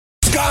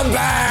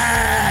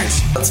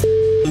scumbags! Let's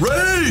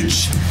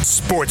rage!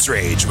 Sports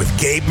Rage with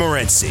Gabe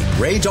Morency.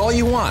 Rage all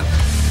you want.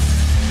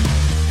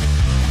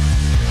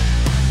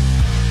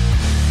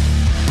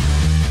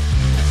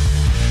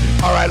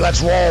 All right,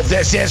 let's roll.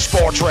 This is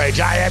Sports Rage.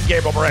 I am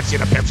Gabriel Morency,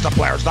 the pimps, the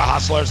players, the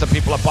hustlers, the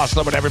people that bust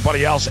them, and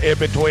everybody else in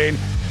between.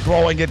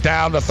 Throwing it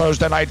down. The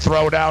Thursday night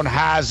throwdown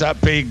has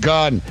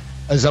begun.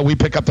 As we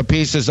pick up the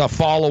pieces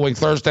following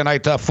Thursday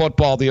night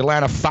football, the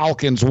Atlanta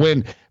Falcons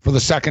win for the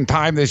second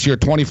time this year,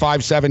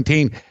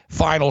 25-17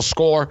 final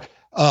score.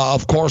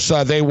 Of course,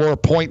 they were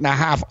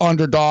 1.5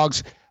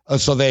 underdogs,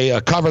 so they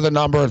cover the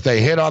number. If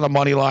they hit on the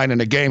money line and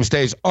the game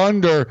stays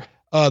under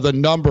the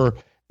number,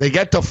 they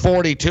get to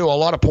 42. A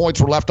lot of points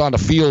were left on the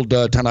field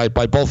tonight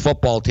by both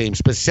football teams,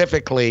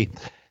 specifically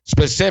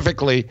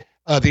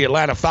the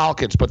Atlanta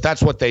Falcons, but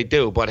that's what they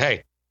do. But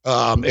hey,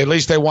 at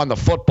least they won the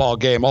football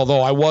game.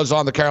 Although I was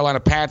on the Carolina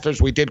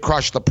Panthers, we did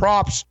crush the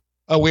props.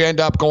 We end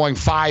up going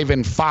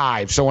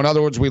 5-5. So in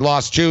other words, we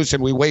lost juice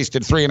and we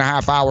wasted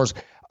 3.5 hours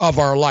of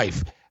our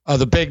life.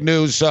 The big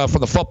news for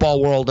the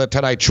football world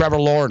tonight: Trevor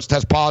Lawrence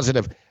tests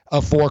positive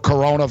for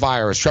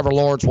coronavirus. Trevor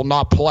Lawrence will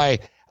not play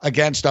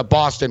against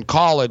Boston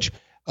College.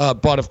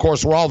 But, of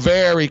course, we're all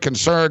very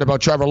concerned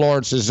about Trevor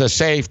Lawrence's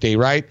safety,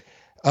 right?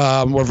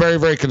 We're very,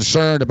 very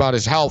concerned about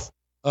his health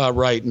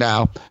right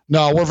now.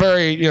 No, we're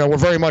very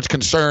much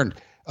concerned.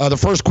 The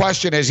first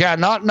question is,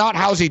 not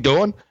how's he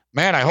doing?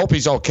 Man, I hope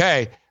he's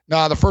okay.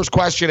 No, the first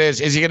question is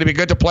he going to be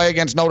good to play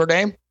against Notre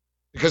Dame?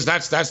 Because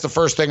that's the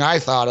first thing I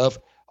thought of.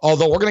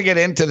 Although we're going to get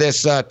into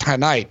this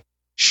tonight.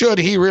 Should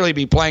he really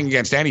be playing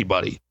against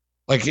anybody?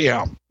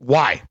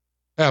 Why?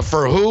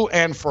 For who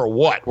and for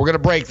what? We're going to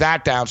break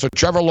that down. So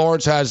Trevor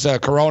Lawrence has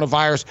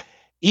coronavirus.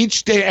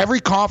 Each day, every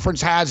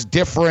conference has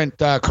different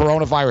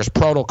coronavirus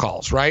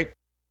protocols, right?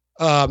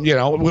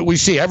 We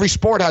see every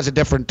sport has a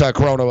different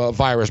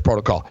coronavirus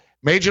protocol.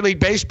 Major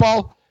League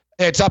Baseball,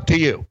 it's up to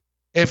you.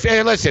 If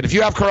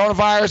you have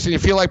coronavirus and you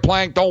feel like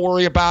playing, don't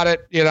worry about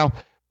it.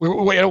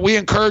 We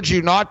encourage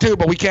you not to,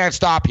 but we can't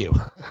stop you,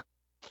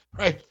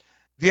 right?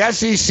 The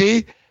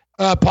SEC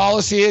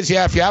policy is,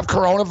 if you have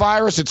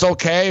coronavirus, it's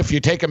okay. If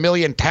you take 1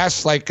 million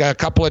tests like a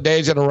couple of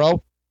days in a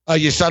row,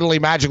 you suddenly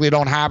magically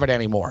don't have it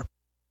anymore.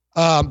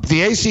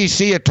 The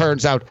ACC, it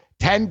turns out,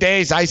 10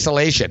 days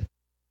isolation.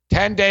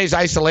 10 days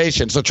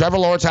isolation. So Trevor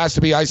Lawrence has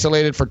to be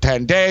isolated for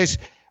 10 days,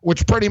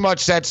 which pretty much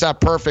sets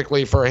up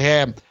perfectly for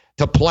him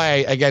to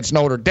play against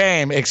Notre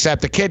Dame,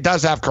 except the kid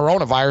does have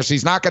coronavirus.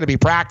 He's not going to be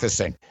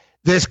practicing.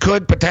 This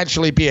could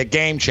potentially be a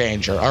game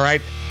changer, all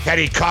right?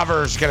 Teddy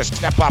Covers going to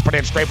step up and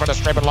in straight from the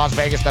strip in Las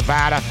Vegas,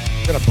 Nevada.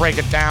 Going to break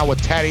it down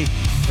with Teddy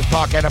to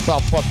talk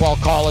NFL football,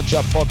 college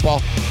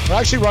football. We're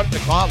actually running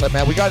the gauntlet,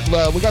 man. We got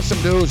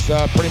some news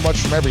pretty much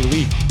from every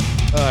league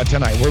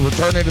tonight. We're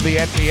returning to the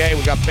NBA.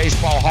 We got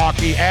baseball,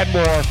 hockey, and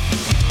more.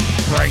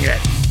 Bring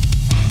it.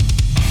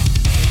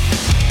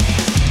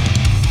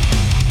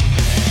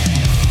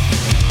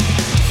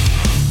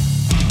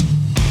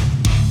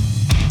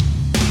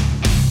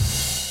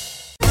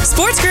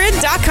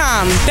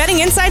 SportsGrid.com. Betting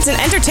insights and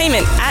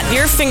entertainment at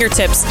your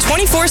fingertips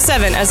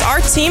 24/7 as our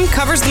team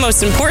covers the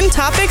most important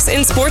topics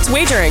in sports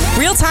wagering.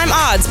 Real-time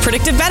odds,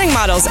 predictive betting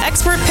models,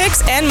 expert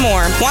picks, and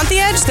more. Want the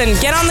edge? Then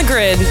get on the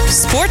grid.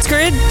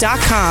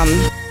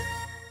 SportsGrid.com.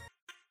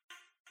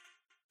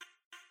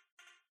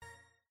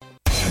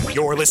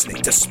 You're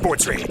listening to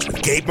Sports Rage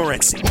with Gabe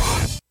Morency.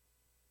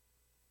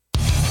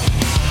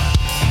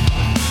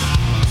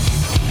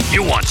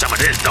 You want some of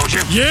this, don't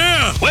you?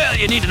 Yeah! Well,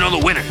 you need to know the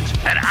winners,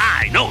 and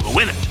I know the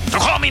winners. So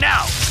call me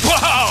now.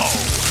 Whoa!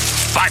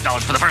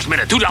 $5 for the first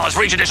minute, $2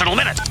 for each additional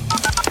minute.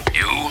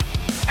 You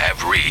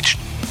have reached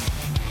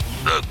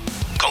the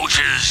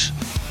coach's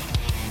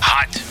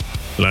hot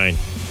line.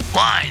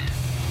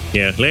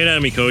 Yeah, lay it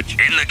on me, coach.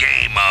 In the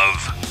game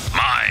of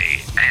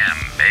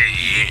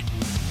Miami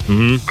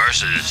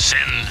versus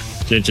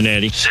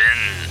Cincinnati.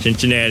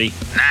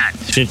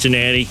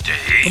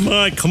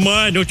 Come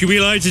on. Don't you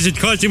realize this is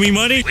costing me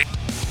money?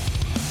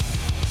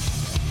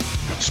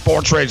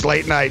 Sports Rage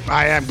Late Night.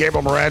 I am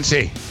Gabriel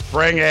Morency.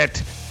 Bring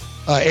it.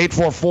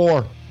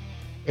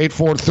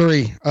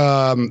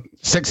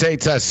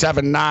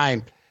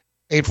 844-843-6879.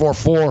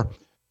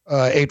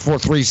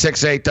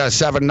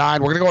 844-843-6879.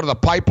 We're going to go to the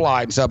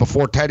pipelines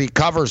before Teddy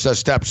Covers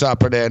steps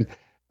up and in.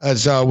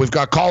 As we've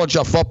got college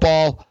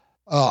football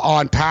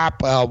on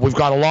tap. We've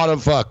got a lot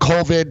of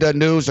COVID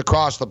news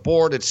across the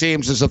board. It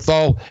seems as if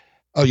though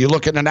you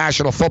look at the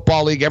National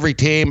Football League, every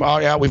team,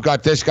 we've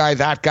got this guy,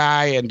 that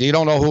guy, and you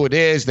don't know who it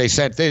is. They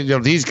sent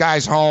these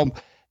guys home.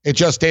 It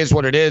just is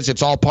what it is.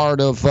 It's all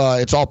part of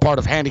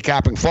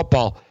handicapping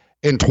football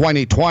in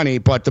 2020.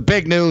 But the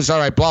big news, all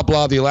right, blah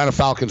blah. The Atlanta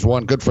Falcons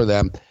won. Good for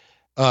them.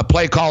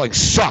 Play calling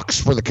sucks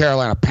for the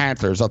Carolina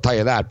Panthers. I'll tell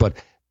you that. But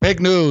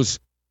big news,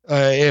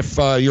 if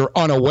you're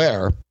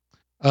unaware.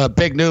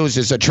 Big news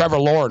is that Trevor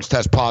Lawrence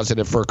tests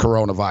positive for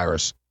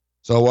coronavirus.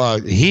 So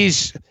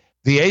he's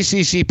the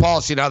ACC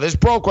policy. Now, this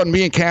broke when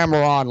me and Cam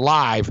were on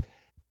live.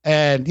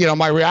 And,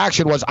 my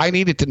reaction was I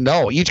needed to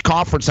know. Each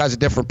conference has a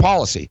different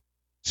policy.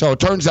 So it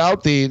turns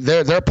out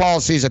their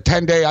policy is a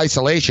 10-day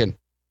isolation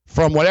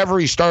from whenever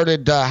he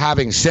started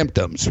having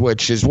symptoms,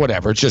 which is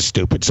whatever. It's just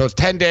stupid. So it's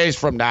 10 days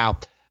from now.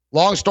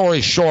 Long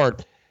story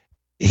short,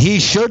 he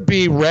should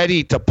be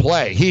ready to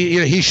play.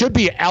 He should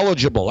be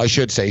eligible, I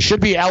should say. He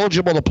should be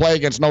eligible to play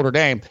against Notre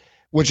Dame,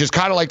 which is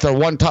kind of like their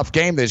one tough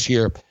game this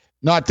year.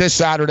 Not this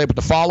Saturday, but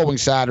the following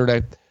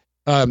Saturday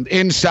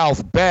in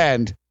South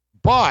Bend.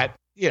 But,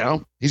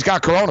 he's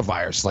got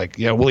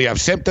coronavirus. Will he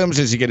have symptoms?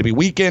 Is he going to be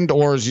weakened,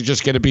 or is he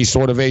just going to be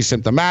sort of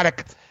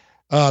asymptomatic?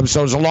 So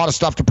there's a lot of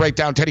stuff to break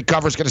down. Teddy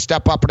Cover's going to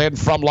step up and in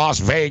from Las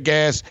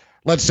Vegas.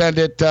 Let's send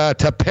it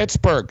to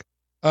Pittsburgh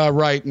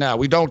right now.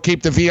 We don't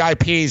keep the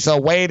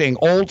VIPs waiting.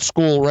 Old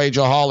school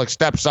Rageaholic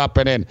steps up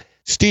and in.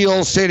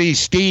 Steel City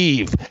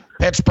Steve,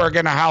 Pittsburgh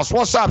in the house.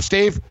 What's up,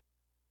 Steve?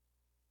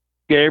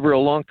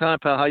 Gabriel, long time,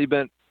 pal. How you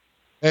been?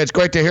 Hey, it's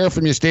great to hear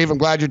from you, Steve. I'm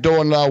glad you're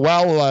doing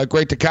well.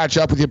 Great to catch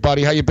up with you,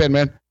 buddy. How you been,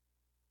 man?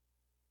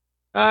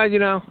 I'd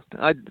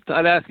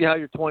ask you how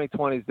your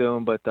 2020's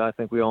doing, but I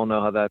think we all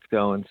know how that's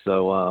going.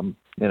 So,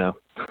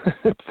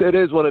 it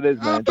is what it is,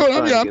 man.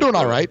 I'm doing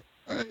all right.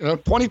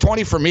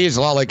 2020 for me is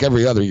a lot like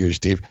every other year,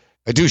 Steve.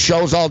 I do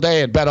shows all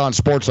day and bet on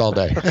sports all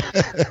day.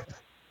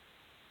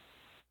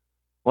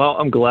 Well,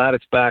 I'm glad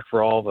it's back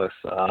for all of us.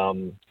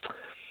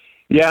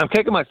 I'm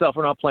kicking myself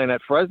for not playing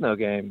that Fresno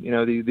game.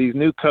 These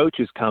new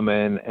coaches come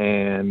in,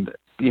 and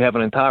you have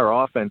an entire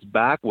offense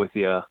back with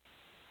you.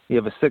 You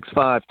have a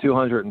 6'5",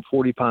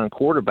 240-pound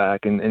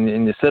quarterback, and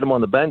you sit him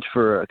on the bench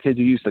for a kid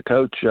you used to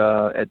coach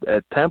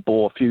at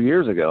Temple a few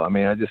years ago. I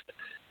mean,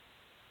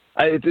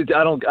 I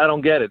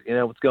don't get it.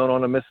 What's going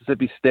on in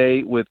Mississippi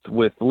State with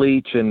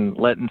Leach and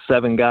letting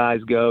 7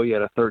 guys go. You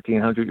had a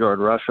 1,300-yard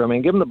rusher. I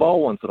mean, give them the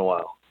ball once in a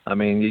while. I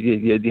mean,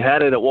 you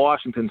had it at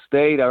Washington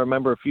State. I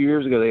remember a few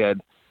years ago they had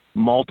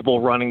multiple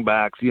running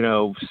backs,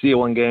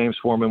 stealing games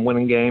for them and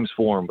winning games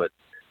for them. But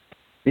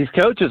these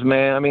coaches,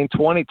 man, I mean,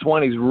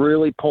 2020 is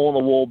really pulling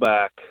the wool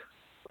back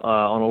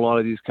on a lot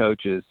of these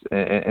coaches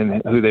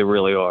and who they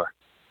really are.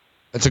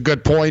 That's a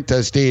good point,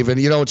 Steve. And,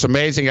 it's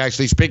amazing,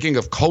 actually, speaking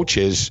of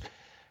coaches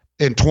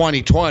in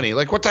 2020,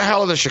 what the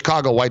hell are the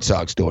Chicago White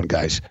Sox doing,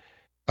 guys?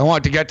 I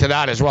wanted to get to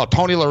that as well.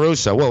 Tony La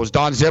Russa. What, was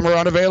Don Zimmer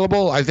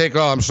unavailable? I think,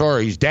 I'm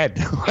sorry, he's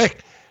dead.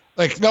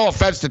 No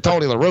offense to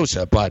Tony La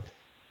Russa, but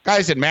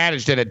guys that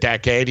managed in a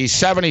decade. He's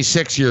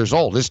 76 years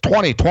old. It's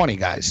 2020,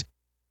 guys.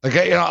 It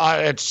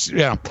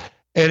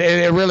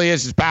really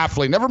is. It's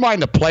baffling. Never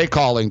mind the play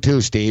calling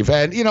too, Steve.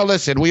 And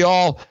listen, we're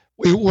all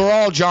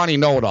Johnny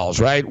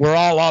know-it-alls, right? We're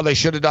all, they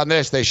should have done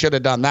this, they should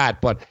have done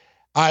that. But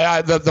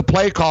the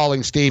play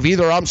calling, Steve,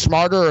 either I'm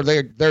smarter or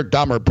they're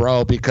dumber,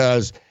 bro.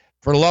 Because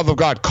for the love of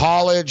God,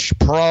 college,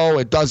 pro,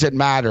 it doesn't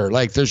matter.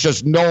 There's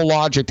just no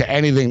logic to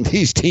anything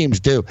these teams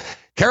do.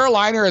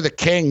 Carolina are the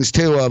kings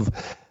too of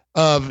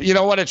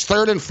it's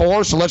 3rd and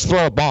 4, so let's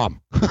throw a bomb.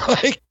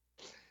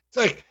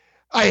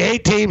 I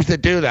hate teams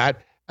that do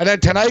that. And then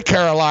tonight,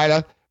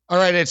 Carolina, all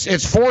right, it's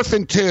 4th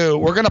and 2.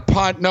 We're going to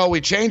punt. No, we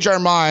change our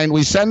mind.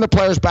 We send the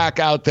players back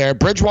out there.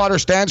 Bridgewater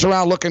stands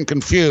around looking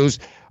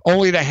confused,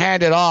 only to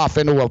hand it off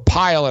into a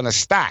pile and a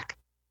stack.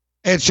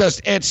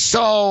 It's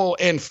so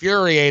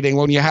infuriating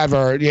when you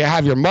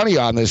have your money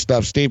on this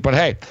stuff, Steve. But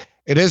hey,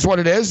 it is what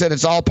it is, and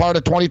it's all part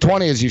of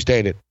 2020, as you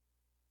stated.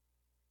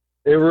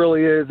 It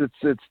really is.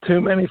 It's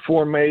too many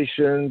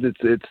formations.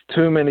 It's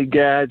too many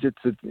gadgets.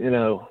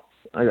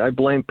 I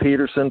blame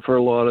Peterson for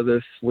a lot of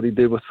this, what he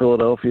did with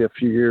Philadelphia a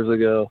few years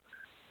ago.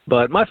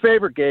 But my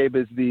favorite, Gabe,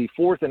 is the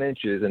 4th and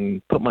inches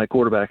and put my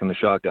quarterback in the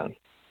shotgun.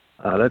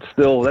 That's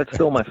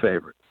still my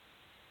favorite.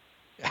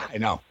 Yeah, I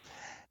know.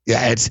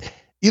 Yeah, it's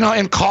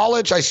in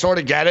college I sort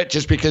of get it,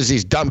 just because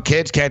these dumb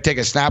kids can't take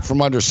a snap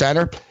from under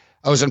center.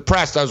 I was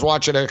impressed. I was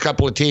watching a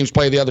couple of teams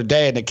play the other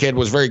day, and the kid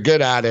was very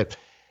good at it.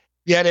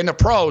 Yet in the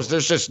pros,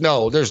 there's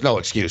no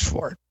excuse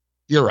for it.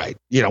 You're right.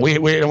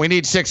 We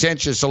need 6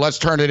 inches, so let's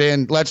turn it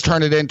into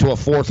a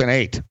 4th and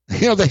 8.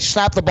 They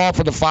snap the ball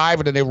for the 5,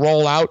 and then they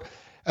roll out,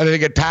 and then they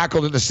get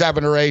tackled at the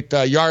 7 or 8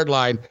 yard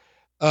line.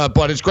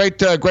 But it's great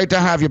to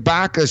have you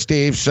back,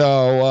 Steve.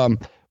 So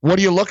what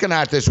are you looking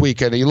at this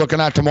weekend? Are you looking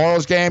at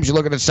tomorrow's games? You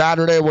looking at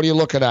Saturday? What are you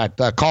looking at,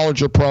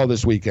 college or pro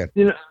this weekend?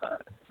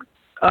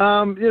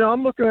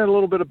 I'm looking at a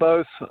little bit of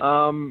both.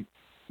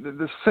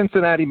 The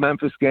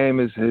Cincinnati-Memphis game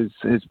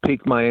has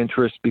piqued my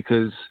interest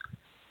because,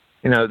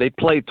 they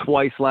played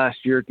twice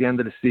last year at the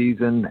end of the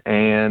season,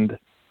 and I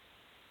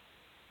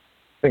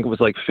think it was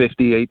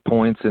 58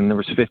 points, and there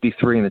was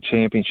 53 in the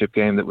championship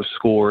game that was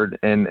scored.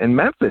 And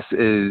Memphis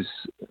is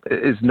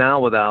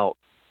now without,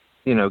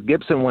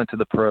 Gibson went to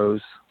the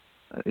pros,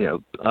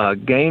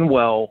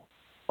 Gainwell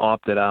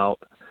opted out.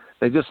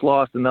 They just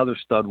lost another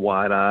stud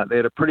wideout. They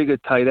had a pretty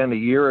good tight end a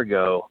year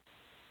ago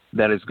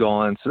that is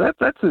gone. So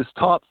that's his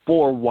top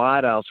 4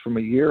 wideouts from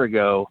a year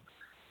ago.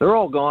 They're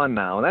all gone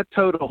now. And that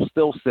total's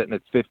still sitting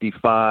at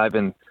 55.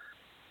 And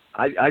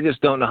I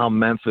just don't know how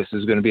Memphis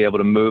is going to be able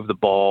to move the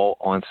ball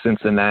on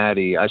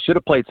Cincinnati. I should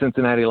have played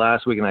Cincinnati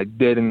last week, and I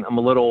didn't. I'm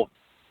a little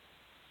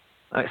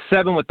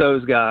 7 with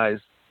those guys.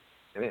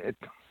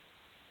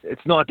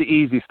 It's not the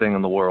easiest thing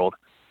in the world.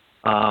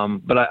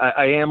 But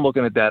I am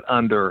looking at that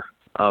under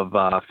of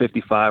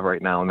 55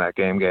 right now in that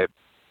game, Gabe.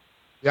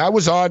 Yeah, I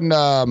was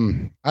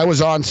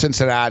on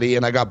Cincinnati,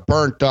 and I got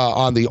burnt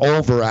on the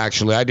over,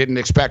 actually. I didn't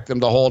expect them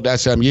to hold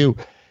SMU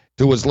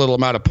to as little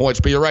amount of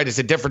points. But you're right, it's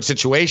a different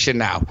situation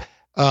now,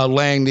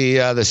 laying the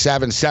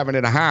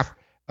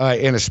 7.5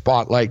 in a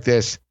spot like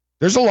this.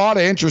 There's a lot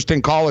of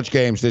interesting college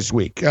games this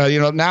week.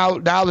 Now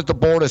that the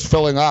board is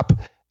filling up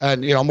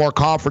and, more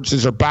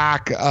conferences are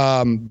back,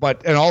 and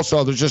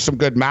also there's just some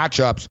good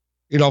matchups.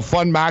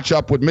 Fun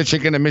matchup with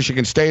Michigan and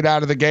Michigan State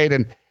out of the gate.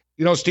 And,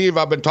 Steve,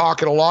 I've been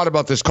talking a lot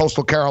about this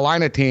Coastal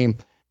Carolina team,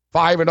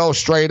 5-0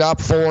 straight up,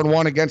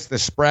 4-1 against the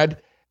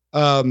spread.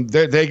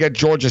 They get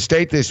Georgia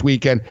State this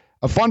weekend.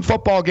 A fun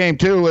football game,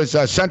 too, is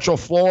Central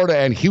Florida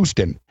and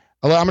Houston.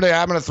 I'm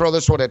gonna throw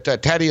this one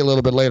at Teddy a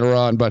little bit later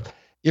on, but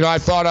I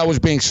thought I was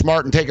being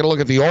smart and taking a look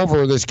at the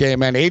over of this game,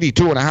 man.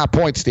 82.5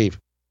 points, Steve.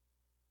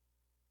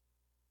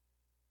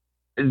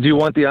 Do you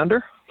want the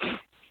under?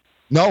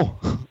 No,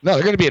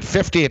 they're going to be at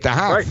 50 at the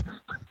half.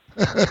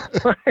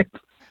 Right.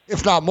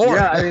 If not more.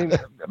 Yeah,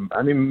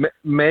 I mean,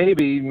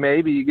 maybe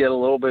you get a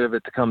little bit of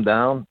it to come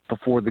down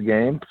before the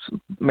game,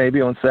 maybe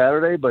on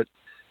Saturday, but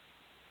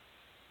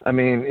I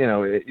mean,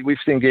 we've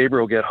seen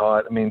Gabriel get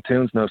hot. I mean,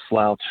 Tune's no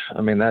slouch.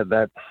 I mean,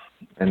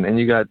 and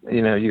you got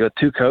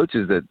two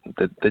coaches that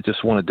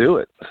just want to do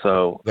it.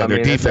 So yeah,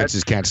 their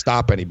defenses can't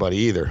stop anybody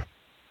either.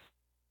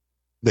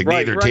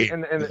 Right.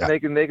 Team. And they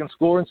can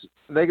score.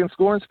 They can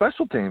score in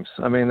special teams.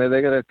 I mean,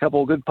 they got a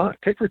couple of good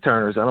kick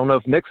returners. I don't know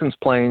if Nixon's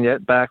playing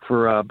yet back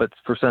for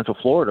Central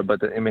Florida, but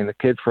I mean, the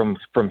kid from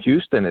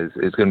Houston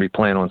is going to be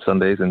playing on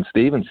Sundays, and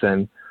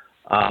Stevenson.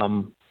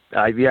 That's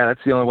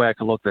the only way I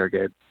can look there,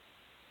 Gabe.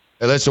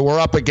 Hey, listen, we're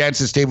up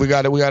against it, Steve. We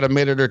got a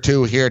minute or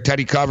two here.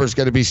 Teddy Cover's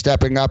going to be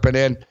stepping up and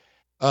in.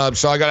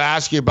 So I got to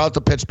ask you about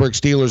the Pittsburgh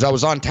Steelers. I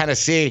was on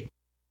Tennessee,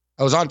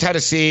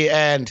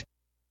 and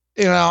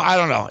I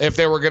don't know if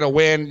they were going to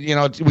win.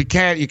 We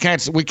can't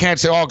say,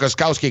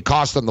 Gostkowski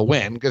cost them the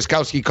win.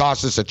 Gostkowski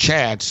cost us a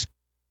chance,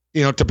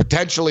 to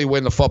potentially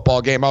win the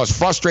football game. I was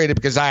frustrated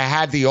because I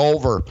had the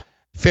over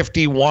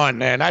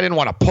 51, and I didn't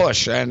want to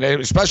push, and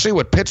especially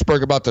with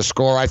Pittsburgh about the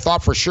score, I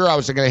thought for sure I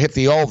was going to hit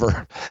the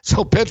over.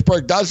 So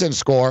Pittsburgh doesn't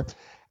score,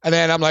 and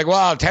then I'm like,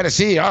 well,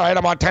 Tennessee, all right,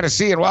 I'm on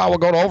Tennessee, and we'll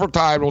go to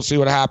overtime, we'll see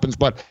what happens.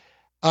 But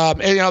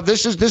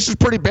this is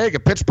pretty big.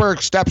 If Pittsburgh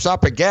steps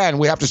up again,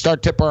 we have to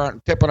start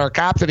tipping our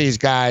cap to these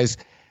guys.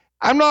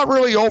 I'm not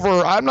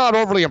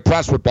overly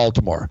impressed with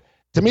Baltimore.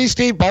 To me,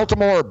 Steve,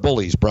 Baltimore are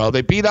bullies, bro.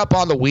 They beat up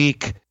on the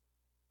weak.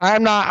 I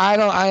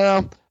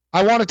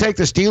want to take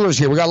the Steelers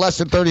here. We got less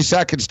than 30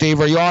 seconds, Steve.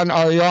 Are you on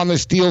the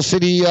Steel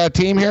City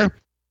team here?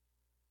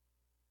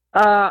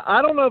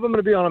 I don't know if I'm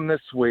going to be on them this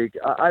week.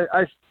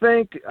 I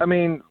think,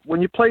 when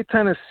you play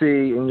Tennessee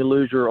and you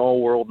lose your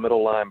all-world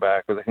middle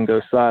linebacker that can go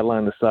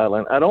sideline to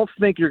sideline, I don't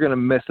think you're going to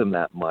miss them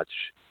that much.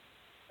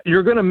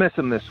 You're going to miss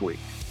them this week,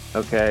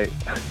 okay?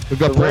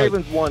 The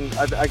Ravens won.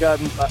 I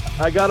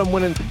got them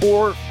winning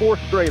four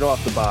straight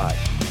off the bye.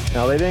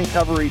 Now, they didn't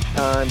cover each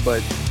time,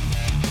 but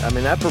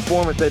that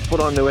performance they put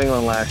on New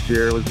England last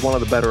year was one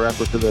of the better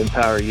efforts of the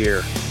entire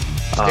year.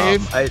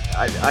 Steve, I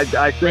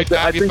think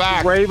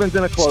the Ravens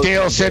in a close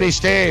Steel City,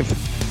 Steve.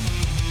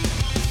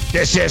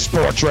 This is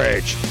Sports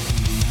Rage.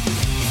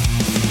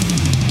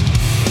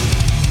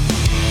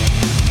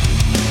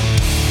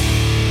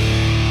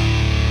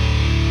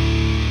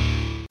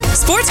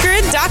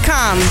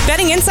 SportsGrid.com.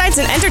 Betting insights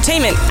and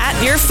entertainment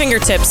at your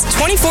fingertips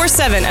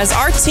 24/7 as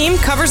our team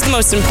covers the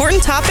most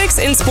important topics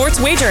in sports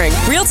wagering.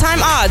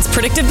 Real-time odds,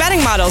 predictive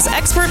betting models,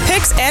 expert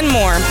picks, and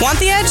more. Want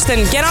the edge?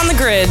 Then get on the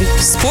grid.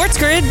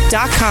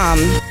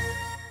 SportsGrid.com.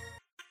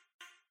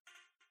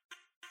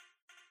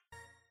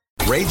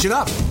 Rage it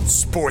up.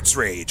 Sports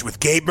Rage with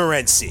Gabe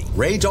Morency.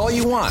 Rage all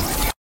you want.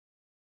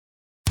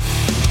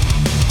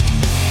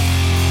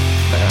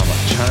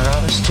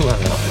 $100,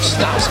 $200.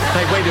 Stop.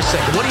 Hey, wait a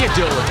second. What are you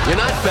doing? You're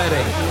not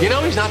betting. You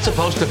know he's not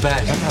supposed to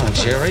bet. Come on,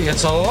 Jerry.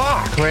 It's a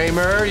lock.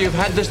 Kramer, you've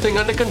had this thing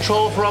under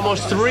control for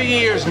almost 3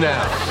 years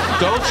now.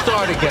 Don't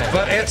start again.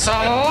 But it's a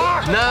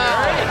lock.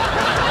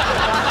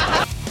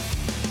 No.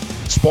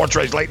 Sports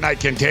Rage Late Night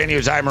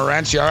continues. I'm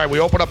Morency. All right, we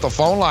open up the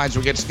phone lines.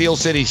 We get Steel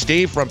City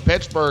Steve from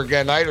Pittsburgh,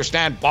 and I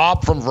understand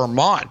Bob from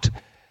Vermont.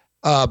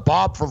 We've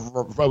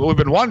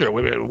been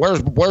wondering,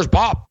 where's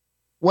Bob?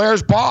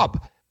 Where's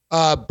Bob?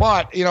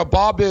 But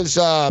Bob is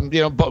Bob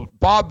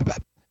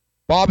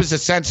is a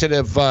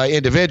sensitive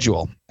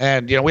individual,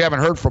 and we haven't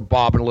heard from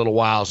Bob in a little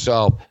while.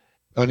 So,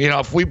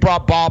 if we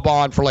brought Bob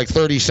on for like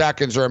 30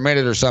 seconds or a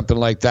minute or something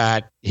like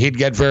that, he'd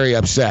get very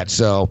upset.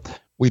 So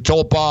we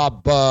told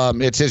Bob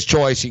it's his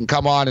choice. He can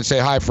come on and say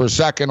hi for a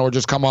second, or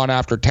just come on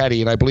after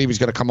Teddy. And I believe he's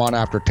going to come on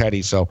after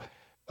Teddy. So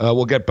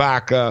we'll get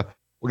back to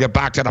the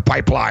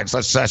pipelines.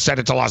 Let's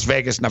send it to Las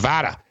Vegas,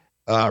 Nevada,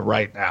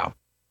 right now.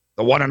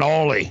 The one and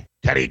only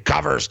Teddy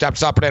Cover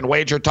steps up and in.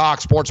 Wager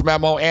Talk, Sports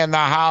Memo in the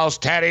house.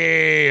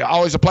 Teddy,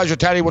 always a pleasure,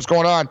 Teddy. What's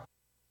going on?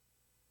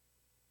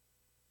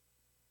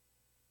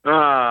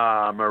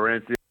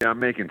 Morency, I'm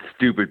making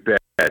stupid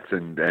bets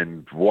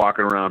and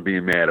walking around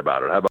being mad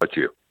about it. How about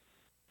you?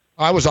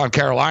 I was on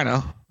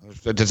Carolina.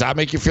 Does that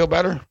make you feel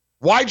better?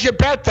 Why'd you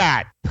bet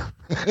that?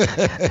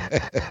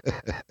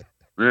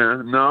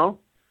 Yeah, no.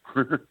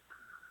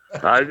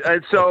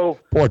 So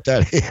poor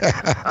Teddy.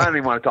 I don't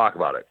even want to talk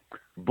about it.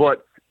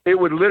 But it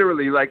would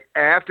literally, like,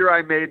 after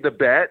I made the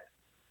bet,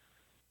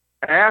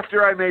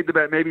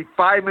 maybe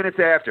 5 minutes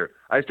after,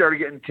 I started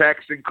getting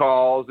texts and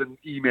calls and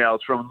emails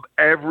from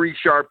every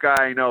sharp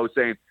guy I know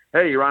saying,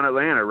 hey, you're on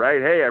Atlanta,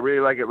 right? Hey, I really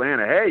like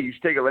Atlanta. Hey, you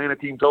should take Atlanta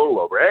team total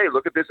over. Hey,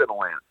 look at this in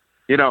Atlanta.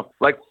 You know,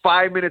 like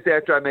 5 minutes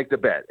after I make the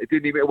bet. It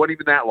wasn't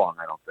even that long,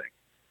 I don't think.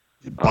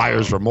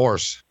 Buyer's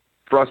remorse.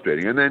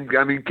 Frustrating. And then,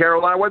 I mean,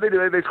 Carolina, what did they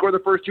do? They scored the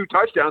first 2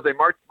 touchdowns. They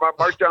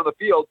marched down the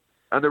field,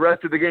 and the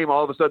rest of the game,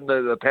 all of a sudden,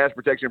 the pass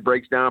protection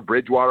breaks down.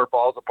 Bridgewater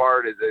falls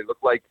apart. It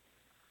looked like,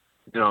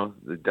 you know,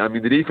 I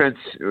mean, the defense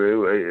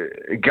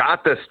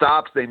got the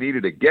stops they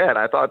needed to get.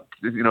 I thought,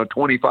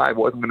 25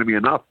 wasn't going to be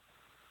enough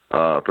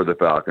for the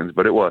Falcons,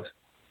 but it was.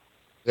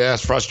 Yeah,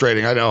 it's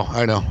frustrating. I know.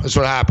 That's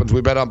what happens.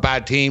 We bet on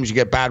bad teams. You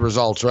get bad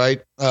results,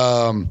 right?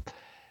 And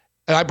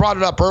I brought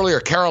it up earlier,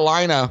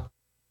 Carolina.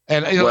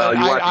 And you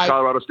watching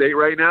Colorado State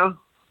right now?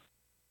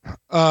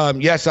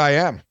 Yes, I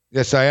am.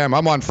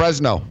 I'm on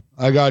Fresno.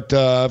 I've got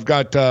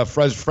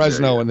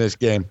Fresno in this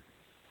game.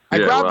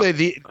 I'm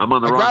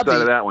on the wrong side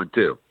of that one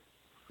too.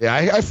 Yeah,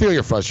 I feel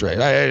you're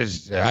frustrated. I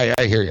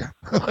hear you.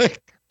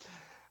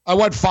 I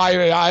went 5.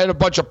 I had a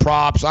bunch of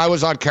props. I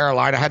was on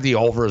Carolina. I had the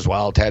over as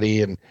well,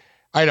 Teddy, and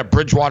I had a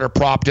Bridgewater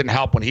prop. Didn't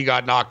help when he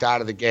got knocked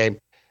out of the game.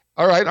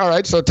 All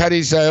right. So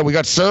Teddy's. We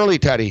got Surly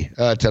Teddy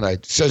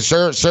tonight. So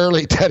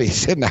Surly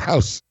Teddy's in the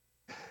house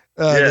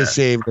this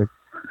evening.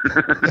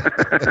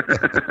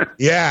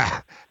 Yeah.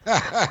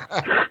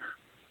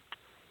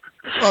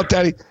 Well,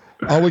 Teddy,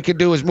 all we can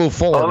do is move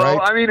forward, right?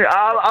 I mean,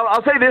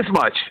 I'll say this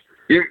much.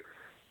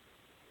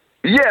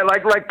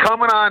 Like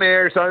coming on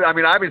air. So I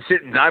mean, I've been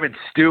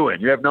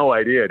stewing. You have no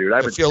idea, dude.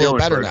 I've been stewing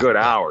for a good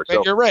hour.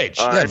 Vent your rage.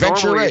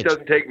 Normally it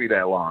doesn't take me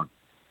that long.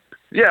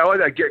 Yeah, well,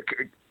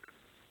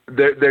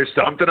 there's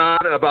something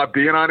about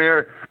being on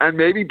air, and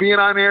maybe being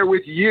on air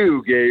with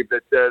you, Gabe.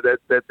 That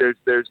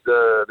there's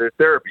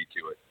therapy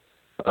to it.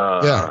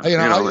 I'll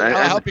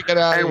help you get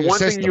out. And one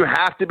thing you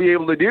have to be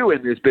able to do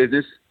in this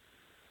business.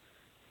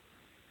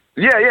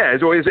 Yeah.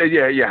 As always,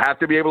 you have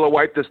to be able to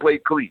wipe the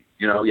slate clean.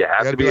 You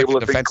have to be able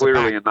to think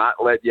clearly and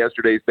not let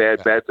yesterday's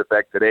bad bets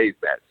affect today's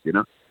bets.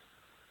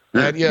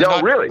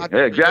 Really.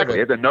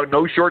 Exactly.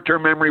 No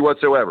short-term memory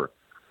whatsoever.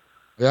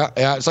 Yeah.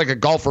 It's like a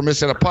golfer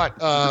missing a putt.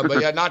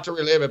 But not to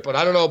relive it. But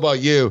I don't know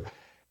about you,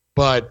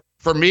 but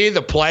for me,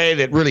 the play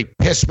that really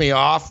pissed me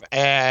off,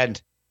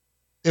 and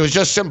it was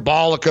just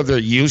symbolic of their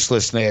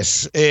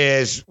uselessness,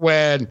 is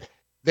when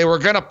they were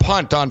going to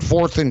punt on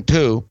 4th and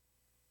 2.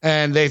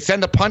 And they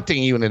send a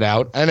punting unit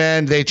out, and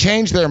then they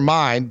change their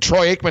mind.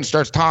 Troy Aikman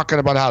starts talking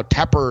about how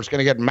Tepper is going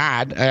to get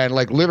mad, and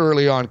like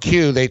literally on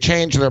cue, they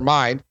change their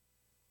mind.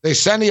 They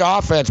send the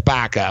offense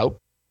back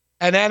out,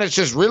 and then it's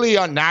just really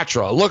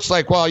unnatural. It looks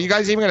like, well, you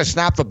guys even going to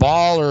snap the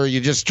ball, or are you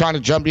just trying to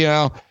jump,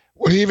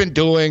 what are you even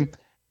doing?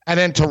 And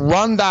then to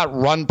run that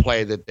run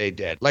play that they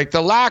did, like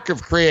the lack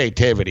of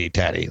creativity,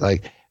 Teddy,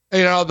 like,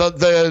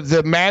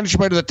 the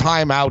management of the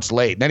timeouts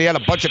late. And then he had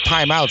a bunch of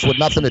timeouts with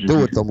nothing to do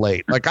with them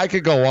late. Like, I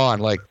could go on.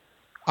 Like,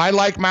 I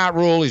like Matt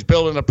Rule. He's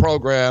building a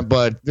program,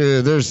 but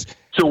there's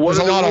a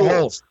lot of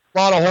holes. A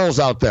lot of holes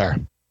out there.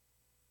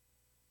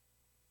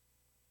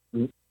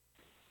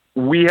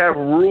 We have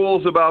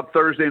rules about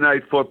Thursday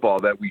night football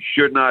that we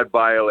should not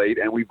violate,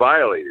 and we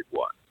violated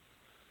one.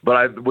 But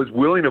I was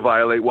willing to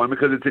violate one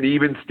because it's an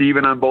even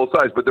Steven on both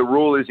sides. But the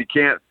rule is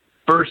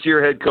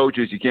first-year head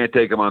coaches, you can't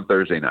take them on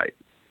Thursday night.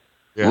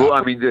 Yeah. Well,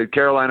 I mean,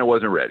 Carolina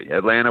wasn't ready.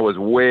 Atlanta was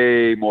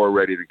way more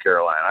ready than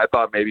Carolina. I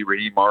thought maybe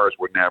Raheem Morris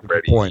wouldn't have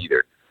ready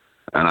either,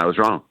 and I was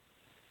wrong.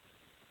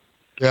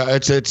 Yeah,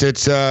 it's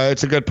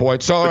a good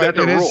point. So but that's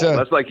a rule.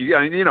 That's like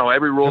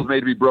every rule is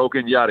made to be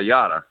broken. Yada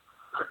yada.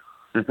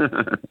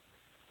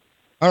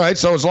 All right.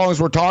 So as long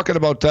as we're talking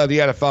about the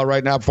NFL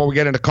right now, before we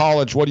get into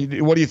college, what do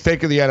you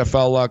think of the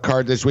NFL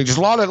card this week? There's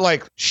a lot of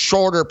like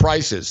shorter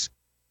prices,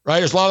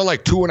 right? There's a lot of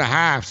like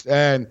 2.5s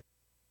and.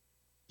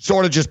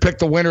 Sort of just pick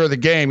the winner of the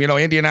game.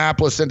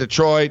 Indianapolis and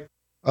Detroit,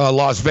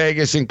 Las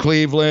Vegas and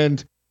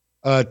Cleveland,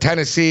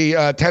 Tennessee's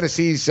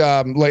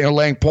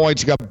laying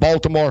points. You got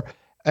Baltimore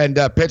and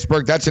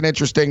Pittsburgh. That's an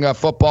interesting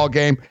football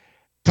game.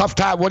 Tough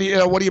time. What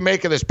do you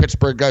make of this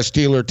Pittsburgh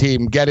Steeler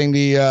team getting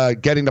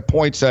the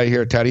points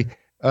here, Teddy,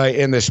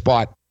 in this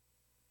spot?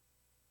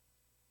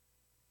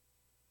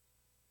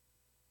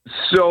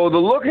 So the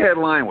look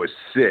headline was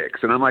 6,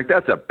 and I'm like,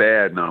 that's a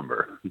bad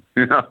number.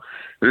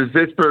 There's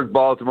Pittsburgh,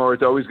 Baltimore.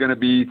 It's always going to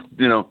be,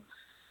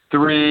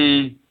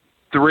 3.5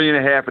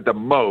 at the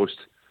most.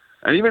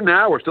 And even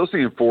now, we're still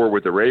seeing 4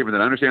 with the Ravens.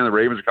 And I understand the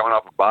Ravens are coming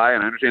off a bye,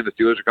 and I understand the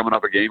Steelers are coming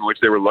off a game in which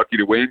they were lucky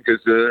to win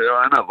because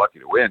I'm not lucky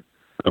to win,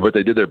 but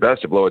they did their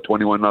best to blow a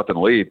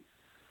 21-0 lead.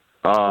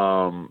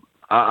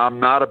 I'm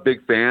not a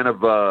big fan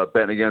of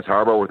betting against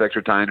Harbaugh with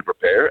extra time to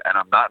prepare, and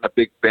I'm not a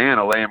big fan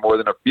of laying more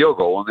than a field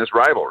goal in this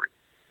rivalry.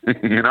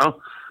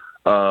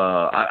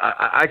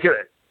 I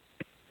could.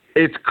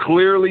 It's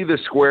clearly the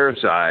square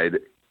side,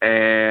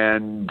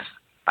 and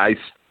I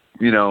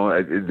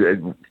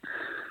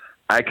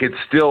I could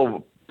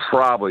still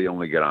probably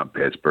only get on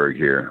Pittsburgh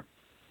here.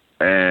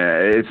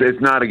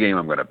 It's not a game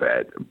I'm going to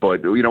bet.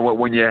 But, you know what,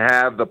 when you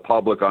have the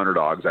public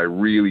underdogs, I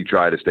really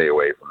try to stay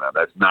away from them.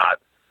 That's not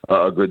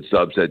a good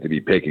subset to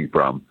be picking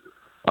from.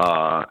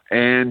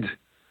 And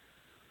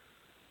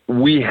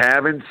we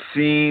haven't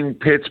seen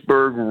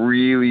Pittsburgh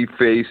really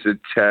face a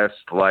test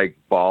like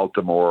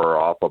Baltimore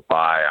off a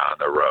bye on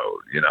the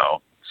road, you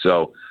know.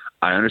 So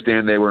I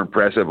understand they were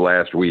impressive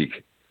last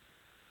week.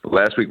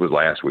 Last week was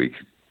last week.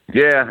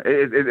 Yeah,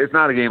 it's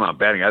not a game I'm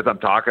betting. As I'm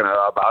talking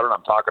about it,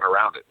 I'm talking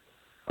around it.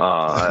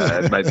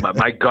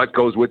 My gut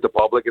goes with the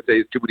public and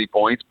says it's too many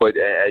points, but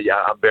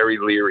yeah, I'm very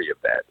leery of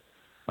that.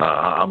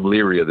 I'm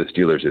leery of the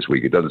Steelers this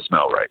week. It doesn't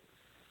smell right.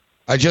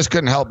 I just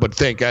couldn't help but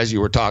think as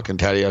you were talking,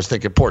 Teddy. I was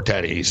thinking, poor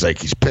Teddy.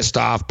 He's pissed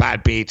off,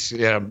 bad beats,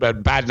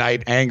 bad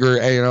night, anger.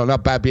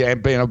 Not bad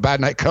beat,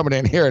 bad night coming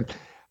in here. And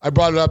I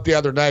brought it up the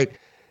other night,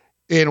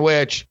 in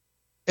which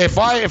if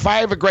I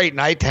have a great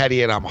night,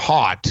 Teddy, and I'm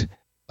hot,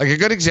 like a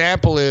good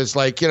example is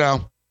if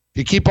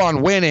you keep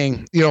on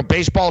winning,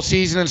 baseball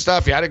season and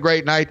stuff. You had a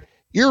great night.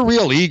 You're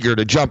real eager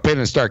to jump in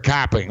and start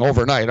capping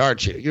overnight,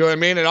 aren't you? You know what I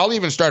mean? And I'll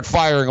even start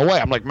firing away.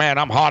 I'm like, man,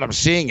 I'm hot. I'm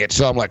seeing it.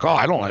 So I'm like,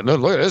 I don't like,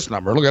 look at this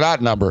number. Look at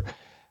that number.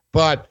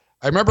 But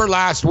I remember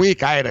last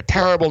week I had a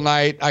terrible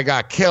night. I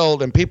got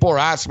killed, and people were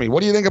asking me,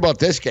 what do you think about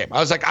this game? I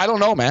was like, I don't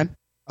know, man.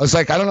 I was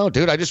like, I don't know,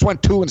 dude. I just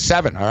went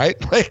 2-7, all right?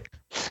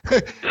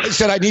 I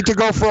said, I need to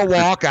go for a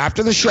walk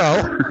after the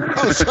show.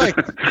 I was like,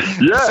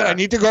 yeah. I said, I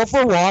need to go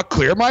for a walk,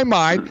 clear my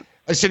mind.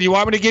 I said, you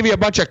want me to give you a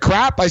bunch of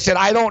crap? I said,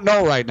 I don't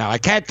know right now. I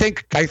can't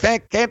think.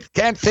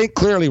 Can't think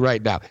clearly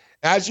right now.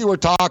 As you were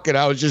talking,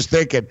 I was just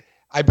thinking,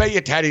 I bet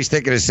you Teddy's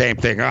thinking the same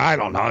thing. I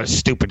don't know. This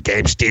stupid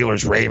game,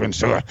 Steelers,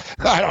 Ravens.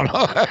 I don't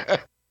know.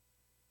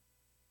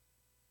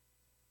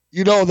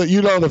 You know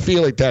the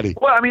feeling, Teddy.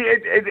 Well, I mean,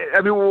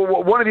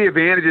 one of the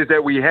advantages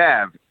that we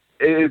have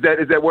is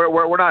that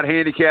we're not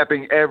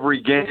handicapping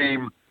every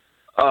game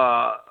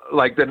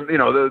like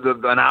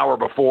an hour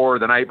before,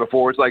 the night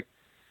before. It's like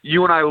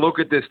you and I look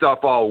at this stuff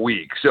all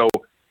week. So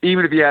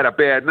even if you had a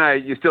bad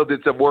night, you still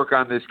did some work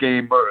on this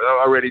game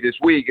already this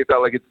week. It's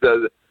not like it's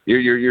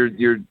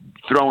you're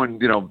throwing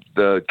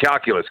the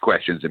calculus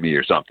questions at me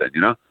or something,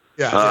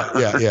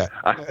 Yeah.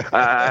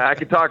 I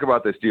could talk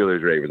about the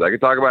Steelers Ravens. I could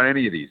talk about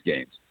any of these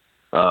games.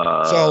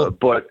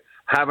 But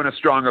having a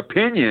strong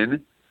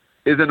opinion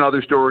is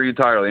another story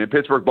entirely. And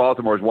Pittsburgh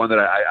Baltimore is one that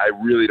I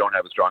really don't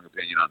have a strong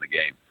opinion on the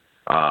game.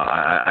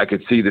 I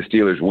could see the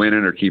Steelers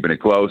winning or keeping it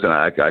close, and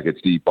I could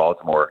see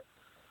Baltimore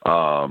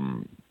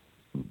knocking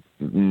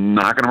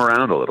them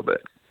around a little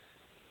bit.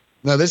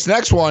 Now, this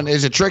next one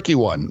is a tricky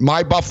one.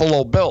 My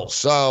Buffalo Bills.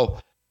 So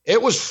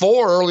it was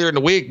 4 earlier in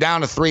the week,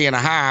 down to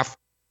 3.5.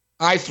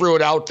 I threw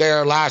it out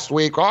there last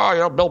week.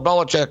 Bill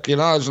Belichick,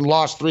 hasn't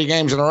lost 3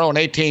 games in a row in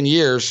 18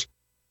 years.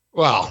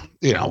 Well,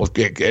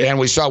 and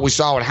we saw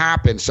what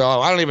happened. So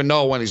I don't even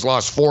know when he's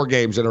lost 4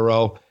 games in a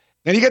row.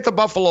 Then you get the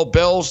Buffalo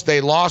Bills.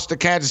 They lost to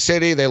Kansas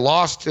City. They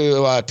lost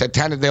to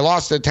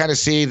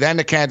Tennessee, then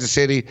to Kansas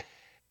City.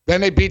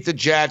 Then they beat the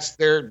Jets.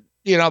 Their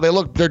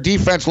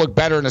defense looked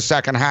better in the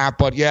second half,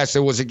 but yes,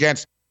 it was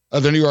against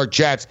the New York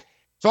Jets.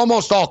 It's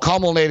almost all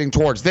culminating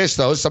towards this,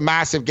 though. It's a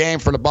massive game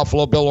for the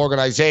Buffalo Bill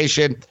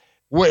organization.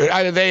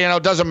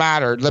 It doesn't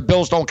matter. The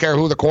Bills don't care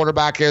who the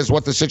quarterback is,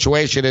 what the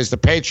situation is. The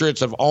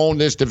Patriots have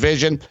owned this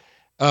division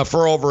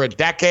for over a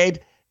decade.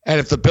 And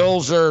if the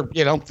Bills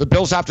the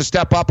Bills have to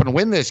step up and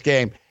win this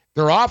game.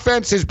 Their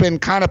offense has been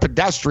kind of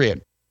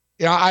pedestrian.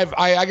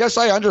 I guess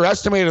I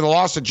underestimated the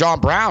loss of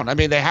John Brown. I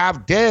mean, they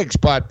have Diggs,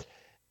 but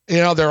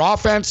their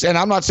offense, and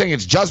I'm not saying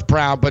it's just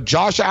Brown, but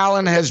Josh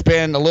Allen has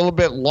been a little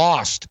bit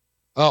lost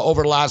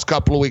over the last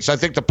couple of weeks. I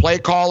think the play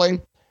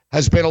calling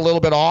has been a little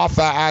bit off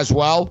as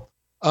well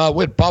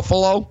with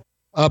Buffalo,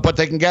 but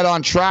they can get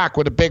on track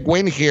with a big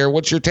win here.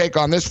 What's your take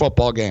on this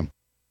football game?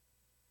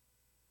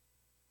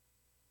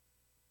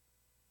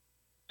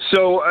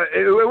 So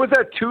it was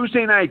that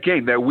Tuesday night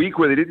game, that week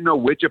where they didn't know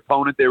which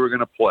opponent they were going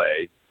to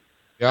play.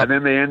 Yep. And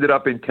then they ended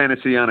up in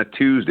Tennessee on a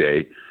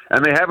Tuesday,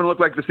 and they haven't looked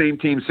like the same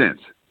team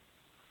since.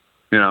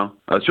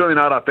 Certainly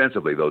not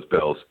offensively, those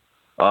Bills.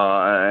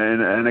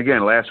 And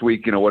again, last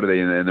week, what are they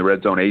in the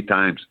red zone 8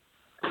 times?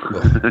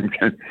 and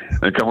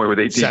come away with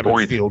 18 7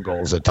 points. Field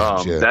goals at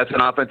times, yeah. That's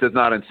an offense that's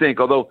not in sync.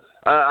 Although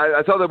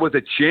I thought there was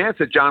a chance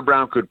that John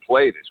Brown could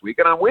play this week,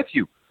 and I'm with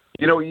you.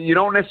 You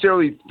don't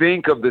necessarily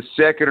think of the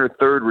second or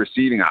third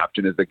receiving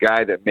option as the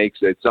guy that makes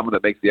it, someone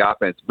that makes the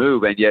offense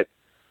move. And yet,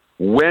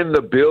 when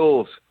the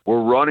Bills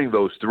were running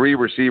those 3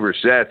 receiver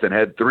sets and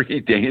had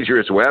 3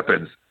 dangerous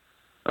weapons,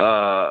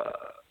 Allen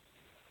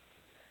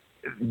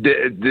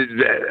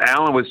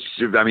was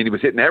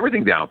hitting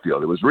everything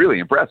downfield. It was really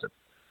impressive.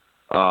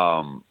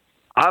 I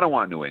don't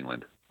want New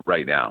England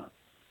right now.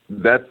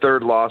 That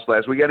 3rd loss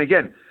last week, and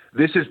again,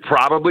 this is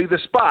probably the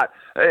spot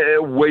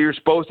where you're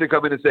supposed to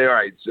come in and say, all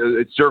right,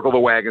 it's circle the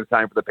wagons,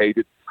 time for the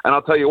Patriots. And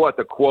I'll tell you what,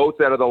 the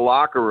quotes out of the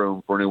locker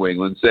room for New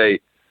England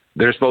say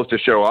they're supposed to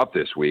show up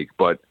this week,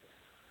 but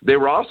they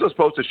were also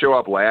supposed to show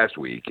up last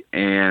week.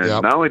 And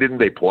Not only didn't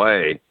they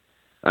play,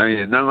 I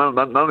mean, none of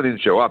them didn't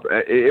show up.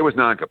 It was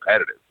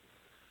non-competitive.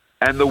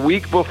 And the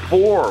week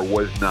before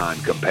was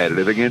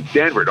non-competitive against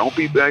Denver. Don't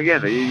be,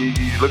 again, you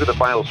look at the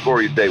final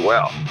score, you say,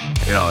 well,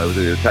 it was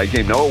a tight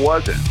game. No, it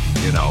wasn't.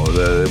 It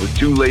was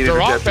too late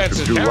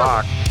interceptions from Drew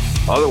Lock.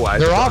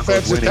 Otherwise, their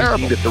offense is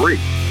terrible. 18-3.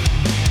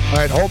 All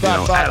right, hold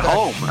that thought. At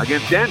home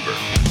against Denver.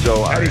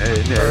 So,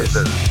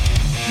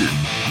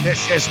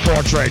 this is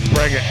Sports Rage.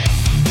 Bring it.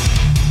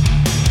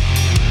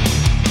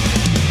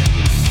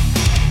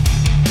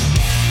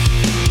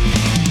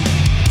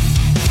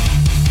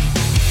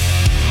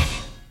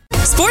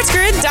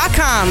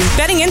 SportsGrid.com.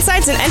 Betting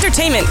insights and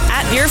entertainment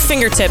at your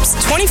fingertips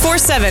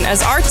 24/7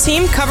 as our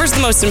team covers the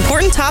most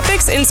important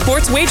topics in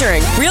sports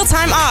wagering.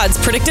 Real-time odds,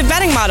 predictive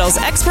betting models,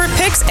 expert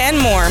picks, and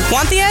more.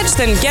 Want the edge?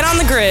 Then get on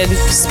the grid.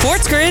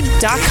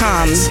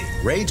 SportsGrid.com.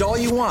 Rage all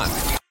you want.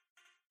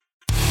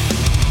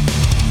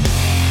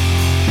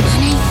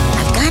 Honey,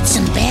 I've got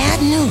some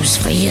bad news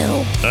for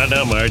you.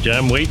 Now, Marge,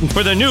 I'm waiting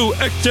for the new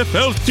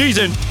XFL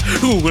season.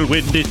 Who will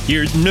win this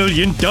year's $1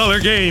 million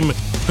game?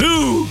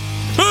 Who?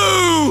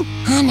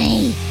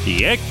 Honey.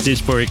 The X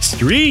is for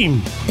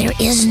extreme. There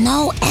is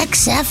no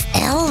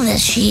XFL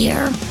this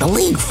year. The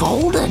league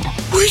folded.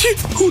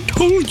 Who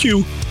told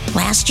you?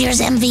 Last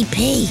year's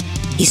MVP.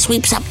 He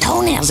sweeps up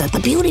toenails at the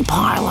beauty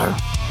parlor.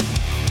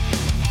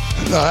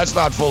 No, that's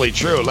not fully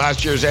true.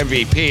 Last year's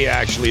MVP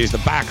actually is the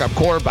backup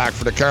quarterback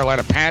for the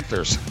Carolina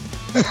Panthers.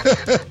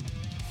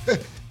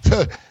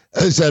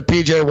 As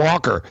P.J.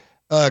 Walker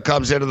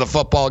comes into the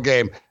football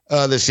game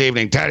this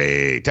evening.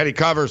 Teddy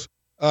covers.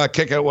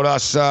 Kick it with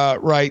us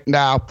right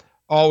now.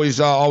 Always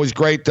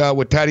great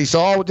with Teddy.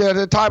 So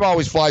the time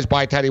always flies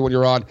by, Teddy, when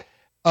you're on.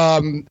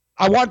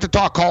 I wanted to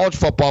talk college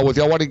football with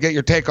you. I wanted to get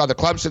your take on the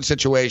Clemson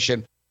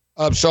situation.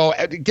 So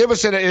give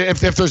us if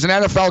there's an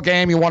NFL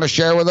game you want to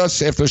share with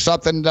us, if there's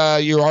something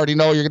you already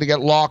know you're going to get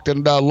locked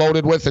and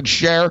loaded with and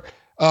share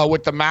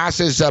with the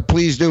masses,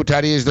 please do,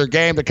 Teddy. Is there a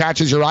game that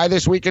catches your eye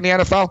this week in the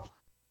NFL?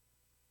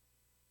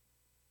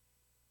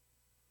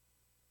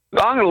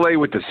 I'm going to lay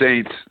with the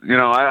Saints.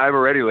 I've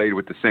already laid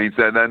with the Saints.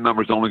 That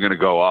number's only going to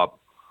go up.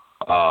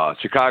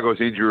 Chicago's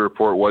injury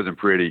report wasn't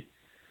pretty.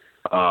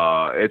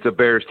 It's a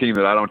Bears team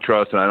that I don't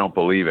trust and I don't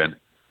believe in.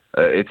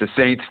 It's a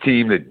Saints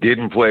team that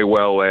didn't play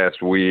well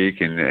last week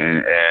and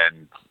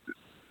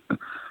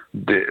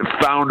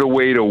found a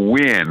way to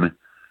win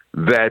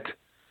that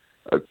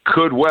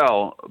could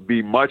well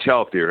be much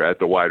healthier at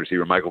the wide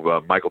receiver.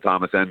 Michael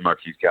Thomas and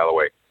Marquise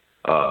Callaway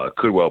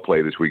could well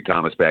play this week.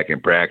 Thomas back in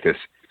practice.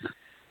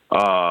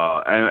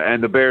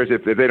 And the Bears,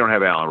 if they don't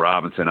have Allen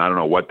Robinson, I don't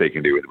know what they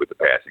can do with the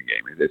passing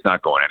game. It's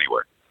not going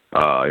anywhere.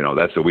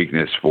 That's the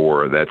weakness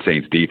for that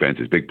Saints defense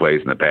is big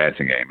plays in the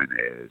passing game.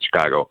 And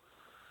Chicago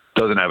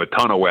doesn't have a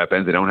ton of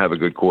weapons. They don't have a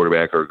good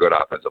quarterback or a good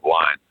offensive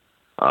line.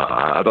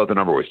 I thought the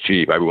number was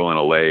cheap. I'd be willing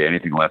to lay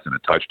anything less than a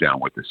touchdown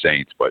with the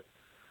Saints, but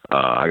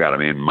I got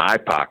them in my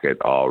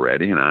pocket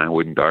already, and I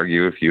wouldn't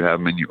argue if you have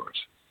them in yours.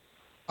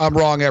 I'm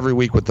wrong every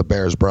week with the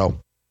Bears, bro.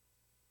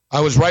 I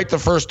was right the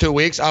first 2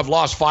 weeks. I've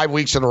lost 5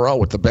 weeks in a row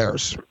with the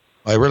Bears.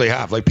 I really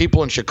have. Like,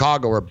 people in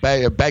Chicago are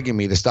begging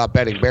me to stop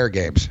betting Bear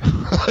games.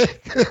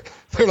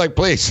 They're like,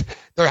 please.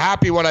 They're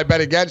happy when I bet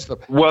against them.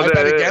 Well, I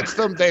bet against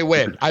them, they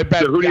win. I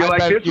bet. So who do you like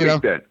this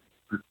week then?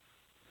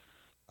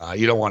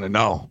 You don't want to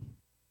know.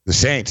 The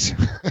Saints.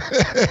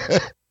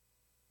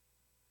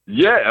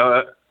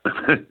 Yeah.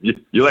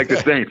 You like the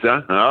Saints,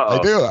 huh? Uh-oh.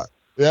 I do.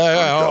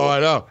 Yeah. Oh,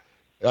 I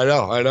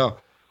know.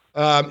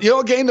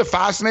 A game that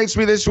fascinates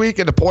me this week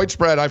and the point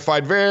spread I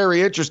find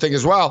very interesting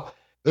as well.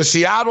 The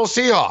Seattle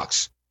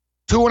Seahawks,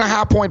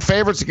 2.5-point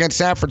favorites against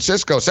San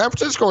Francisco. San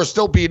Francisco are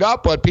still beat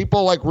up, but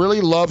people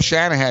really love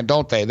Shanahan,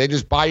 don't they? They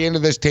just buy into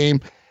this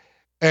team.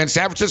 And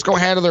San Francisco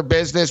handle their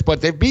business, but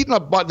they've beaten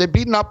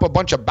up a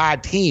bunch of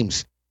bad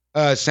teams.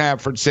 San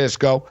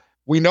Francisco.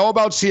 We know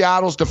about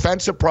Seattle's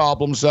defensive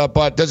problems,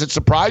 but does it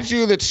surprise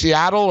you that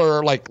Seattle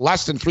are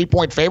less than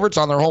 3-point favorites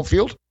on their home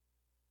field?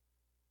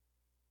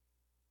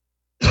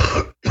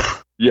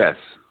 Yes.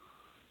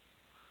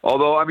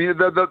 Although, I mean,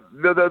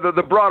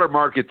 the broader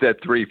market's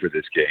at 3 for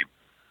this game.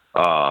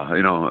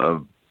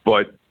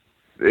 But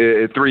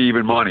 3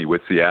 even money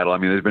with Seattle. I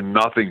mean, there's been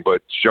nothing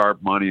but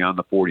sharp money on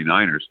the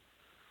 49ers.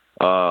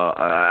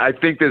 I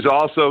think there's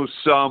also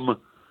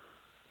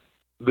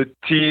the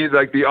team,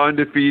 like the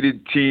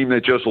undefeated team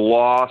that just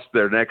lost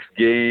their next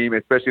game,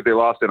 especially if they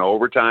lost in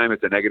overtime,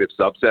 it's a negative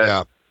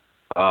subset.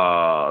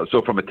 Yeah.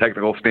 So from a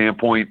technical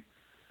standpoint,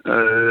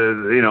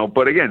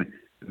 but again,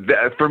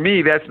 for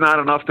me, that's not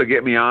enough to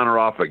get me on or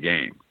off a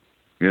game.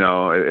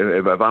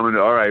 If I'm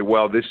all right,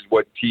 well, this is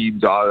what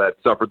teams are that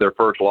suffered their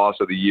first loss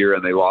of the year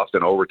and they lost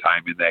in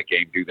overtime in that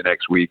game do the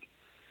next week.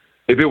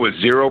 If it was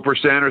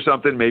 0% or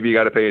something, maybe you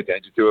got to pay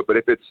attention to it. But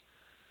if it's,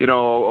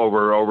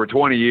 over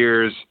 20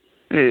 years,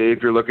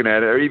 if you're looking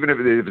at it, or even if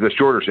it's a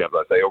shorter sample,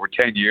 let's say over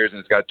 10 years and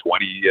it's got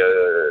 20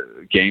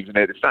 games in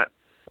it,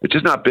 it's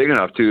just not big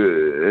enough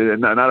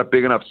not a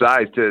big enough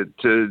size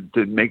to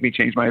make me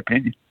change my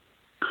opinion.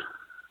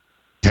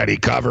 Teddy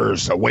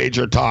covers a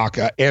wager talk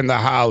in the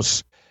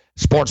house.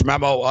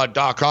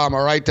 sportsmemo.com.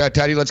 All right,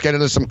 Teddy, let's get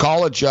into some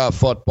college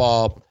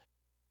football.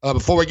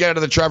 Before we get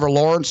into the Trevor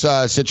Lawrence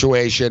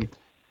situation,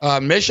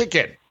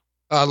 Michigan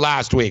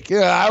last week.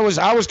 Yeah,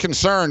 I was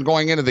concerned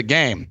going into the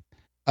game.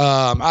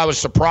 I was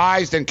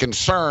surprised and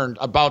concerned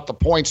about the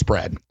point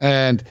spread.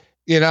 And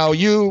you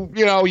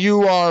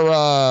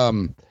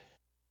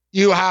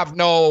have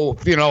no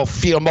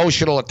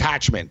emotional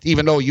attachment,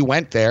 even though you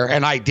went there,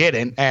 and I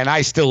didn't, and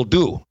I still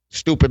do,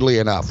 stupidly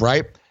enough,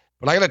 right?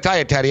 But I got to tell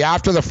you, Teddy,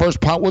 after the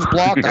first punt was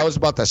blocked, I was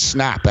about to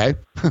snap, eh?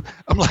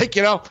 I'm like,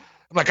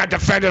 I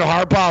defended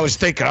Harbaugh. I was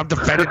thinking, I'm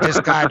defending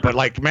this guy, but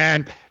like,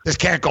 man, this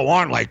can't go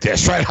on like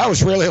this, right? I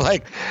was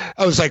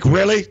like,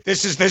 really?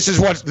 This is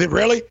what's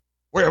really?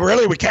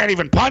 Really? We can't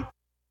even punt?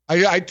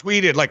 I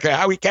tweeted, like,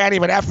 we can't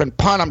even effing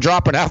punt. I'm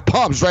dropping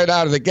F-bombs right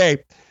out of the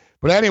gate.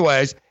 But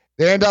anyways,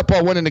 they end up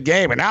winning the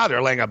game, and now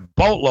they're laying a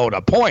boatload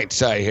of points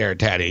here,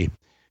 Teddy.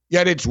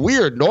 Yet it's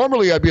weird.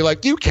 Normally, I'd be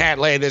like, you can't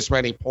lay this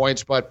many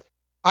points, but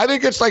I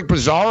think it's like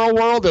bizarro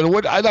world. And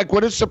would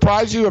it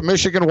surprise you if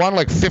Michigan won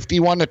like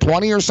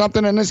 51-20 or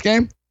something in this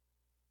game?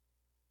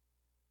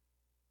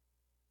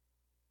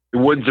 It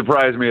wouldn't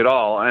surprise me at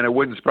all, and it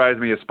wouldn't surprise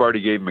me if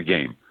Sparty gave him a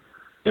game.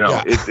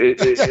 It's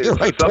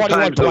right,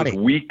 sometimes those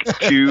week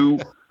two,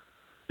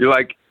 you're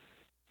like,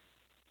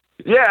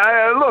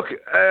 look,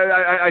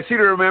 I seem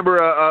to remember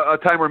a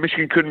time where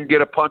Michigan couldn't get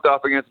a punt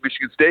off against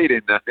Michigan State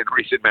in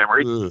recent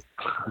memory.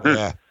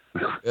 Yeah.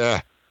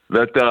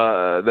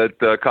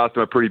 That cost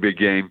them a pretty big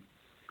game.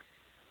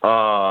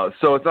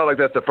 So it's not like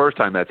that's the first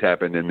time that's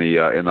happened in the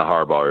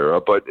Harbaugh era.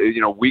 But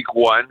week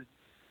one,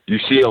 you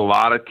see a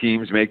lot of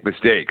teams make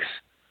mistakes.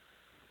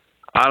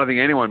 I don't think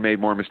anyone made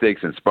more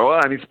mistakes than Sparty.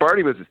 Well, I mean,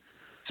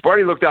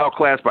 Sparty looked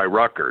outclassed by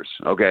Rutgers.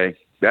 Okay,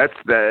 that's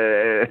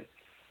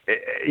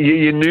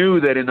you knew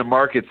that in the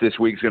markets this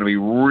week it's going to be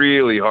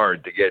really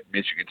hard to get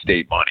Michigan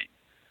State money.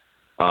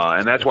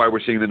 And that's why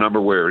we're seeing the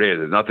number where it is.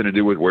 It's nothing to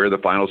do with where the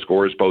final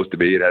score is supposed to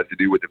be. It has to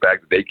do with the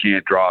fact that they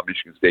can't draw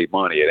Michigan State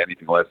money at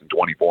anything less than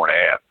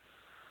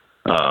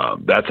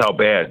 24.5. That's how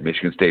bad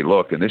Michigan State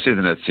looked. And this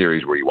isn't a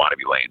series where you want to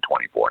be laying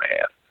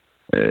 24.5.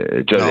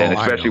 And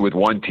especially with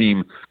one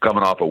team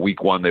coming off of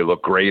week one, they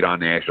look great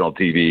on national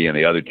TV, and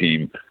the other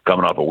team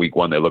coming off of week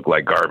one, they look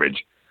like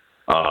garbage.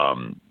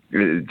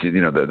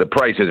 The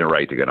price isn't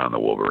right to get on the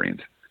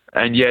Wolverines.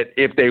 And yet,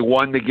 if they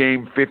won the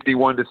game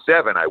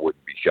 51-7, I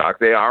wouldn't be shocked.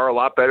 They are a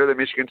lot better than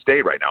Michigan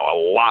State right now, a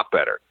lot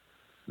better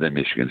than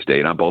Michigan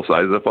State on both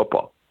sides of the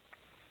football.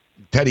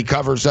 Teddy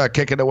Covers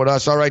kicking it with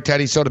us. All right,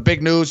 Teddy. So the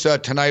big news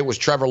tonight was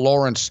Trevor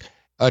Lawrence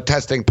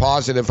testing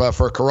positive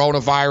for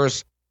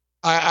coronavirus.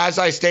 As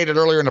I stated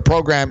earlier in the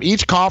program,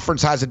 each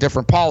conference has a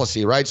different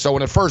policy, right? So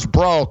when it first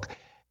broke,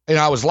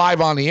 I was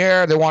live on the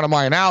air. They wanted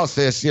my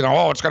analysis,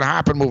 what's going to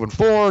happen moving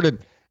forward. And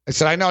I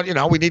said, I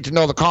know, we need to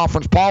know the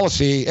conference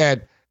policy.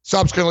 And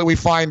subsequently, we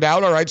find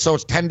out, all right, so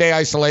it's 10-day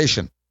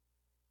isolation.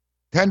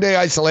 10-day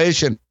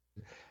isolation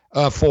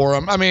for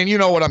them. I mean, you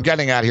know what I'm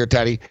getting at here,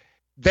 Teddy.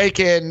 They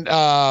can,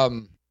 they're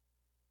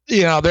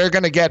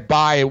going to get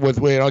by with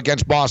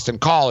against Boston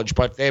College,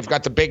 but they've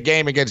got the big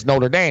game against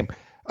Notre Dame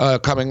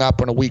coming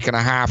up in a week and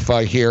a half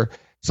here.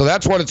 So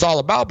that's what it's all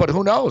about, but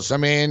who knows? I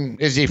mean,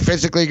 is he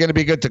physically going to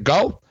be good to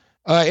go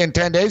in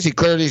 10 days? He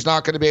clearly is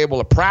not going to be able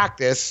to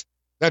practice.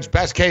 That's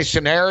best case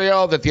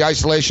scenario, that the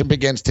isolation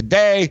begins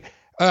today,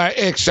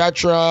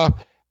 etc.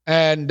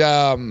 And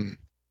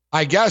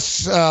I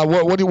guess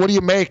what do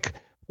you make?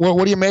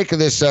 What do you make of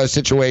this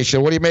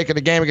situation? What do you make of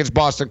the game against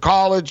Boston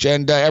College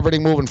and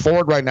everything moving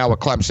forward right now with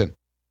Clemson?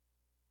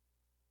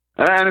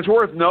 And it's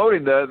worth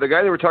noting the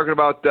guy they were talking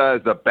about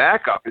as the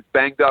backup is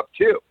banged up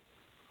too.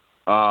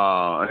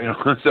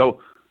 So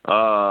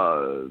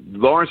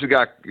Lawrence has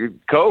got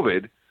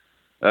COVID,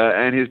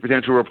 and his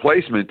potential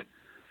replacement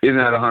isn't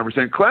at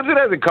 100%. Clemson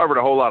hasn't covered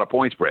a whole lot of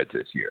point spreads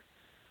this year.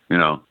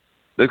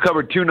 They've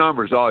covered two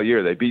numbers all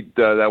year. They beat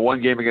that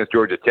one game against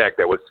Georgia Tech.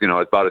 That was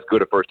about as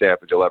good a first half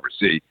as you'll ever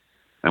see.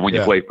 And when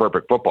you play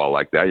perfect football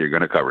like that, you're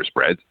going to cover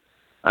spreads.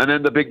 And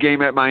then the big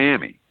game at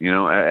Miami.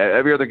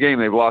 Every other game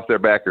they've lost their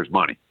backers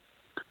money.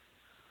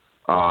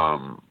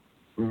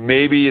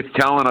 Maybe it's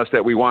telling us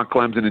that we want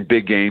Clemson in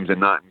big games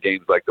and not in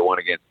games like the one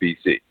against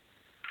BC.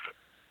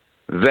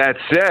 That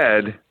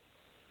said,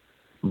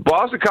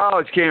 Boston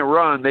College can't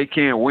run, they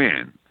can't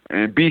win.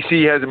 And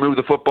BC hasn't moved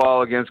the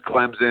football against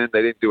Clemson.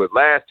 They didn't do it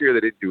last year.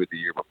 They didn't do it the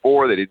year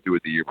before. They didn't do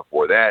it the year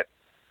before that.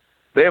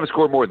 They haven't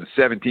scored more than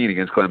 17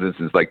 against Clemson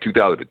since like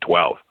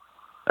 2012.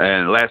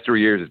 And the last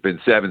 3 years it's been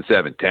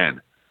 7-7-10.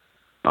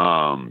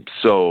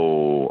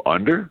 So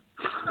under?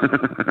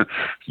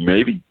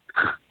 Maybe.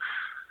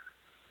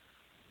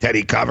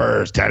 Teddy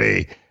Covers,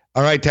 Teddy.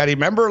 All right, Teddy.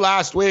 Remember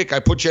last week I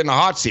put you in the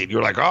hot seat. You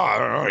were like,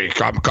 oh, you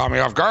caught me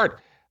off guard.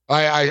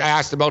 I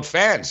asked about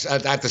fans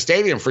at the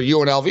stadium for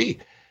UNLV.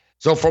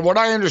 So from what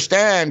I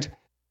understand,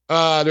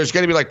 there's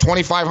going to be like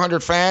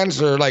 2,500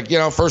 fans or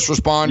first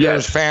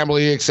responders,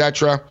 family,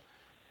 etc.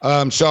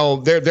 So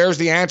there's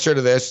the answer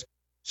to this.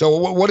 So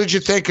what did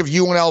you think of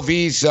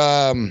UNLV's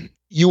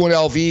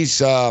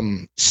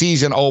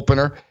season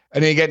opener?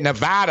 And then you get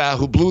Nevada,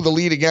 who blew the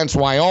lead against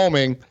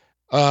Wyoming.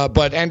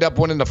 but end up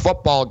winning the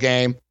football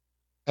game.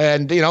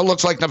 And,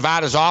 looks like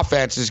Nevada's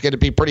offense is going to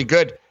be pretty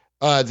good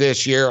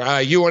this year.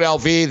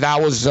 UNLV,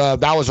 that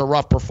was a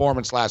rough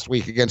performance last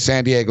week against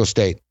San Diego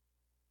State.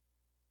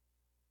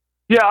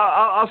 Yeah,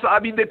 I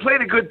mean, they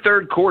played a good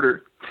third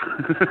quarter.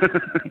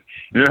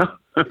 Yeah.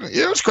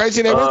 It was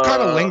crazy. They were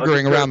kind of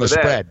lingering around the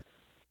spread.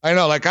 I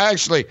know,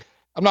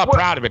 I'm not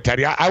proud of it,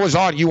 Teddy. I was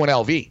on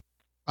UNLV.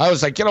 I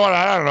was like, you know what?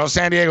 I don't know.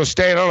 San Diego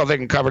State, I don't know if they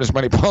can cover this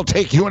many, but I'll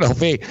take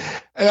UNLV.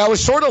 And I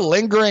was sort of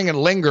lingering,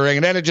 and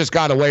then it just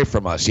got away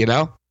from us,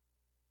 Yeah,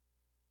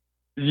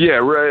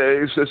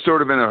 right. It's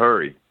sort of in a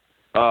hurry.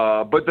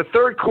 But the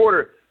third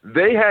quarter,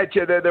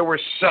 there were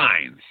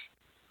signs,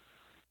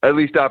 at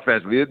least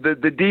offensively.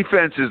 The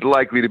defense is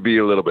likely to be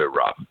a little bit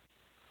rough.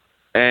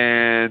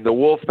 And the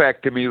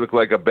Wolfpack, to me, looked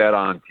like a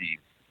bet-on team,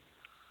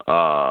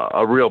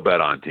 a real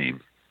bet-on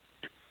team.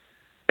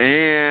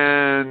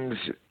 And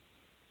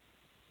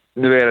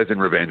Nevada's in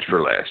revenge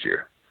for last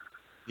year.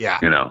 Yeah.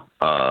 They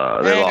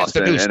lost.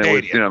 And it was,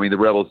 the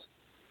Rebels.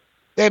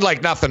 They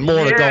had nothing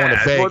more to go into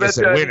Vegas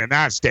and win in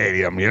that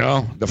stadium,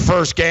 The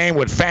first game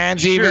with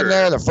fans even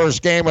there, the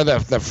first game with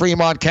the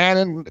Fremont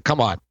Cannon. Come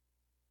on.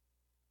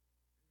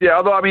 Yeah,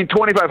 although,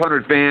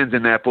 2,500 fans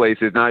in that place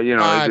is not,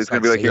 it's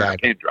going to be like here in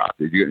Pin Drop.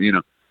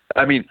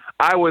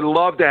 I would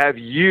love to have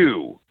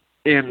you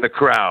in the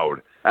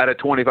crowd at a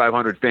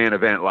 2,500 fan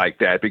event like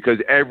that, because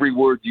every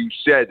word you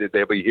said that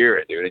they'll be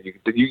hearing, dude. And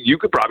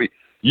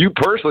you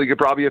personally could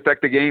probably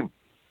affect the game.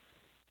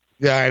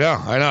 Yeah,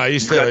 I know. I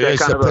used to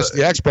piss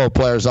the Expo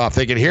players off.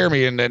 They could hear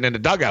me in the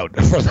dugout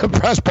for the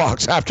press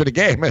box after the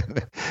game. You got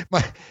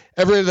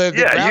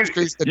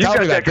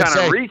that kind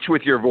of reach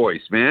with your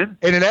voice, man.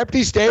 In an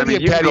empty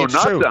stadium, you can go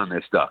nuts on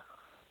this stuff.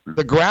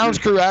 The grounds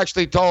crew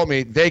actually told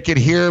me they could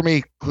hear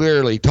me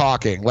clearly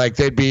talking. Like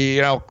they'd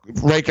be,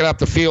 raking up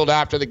the field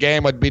after the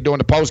game. I'd be doing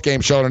the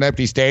post-game show in an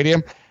empty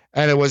stadium,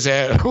 and it was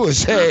a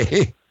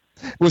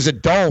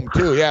dome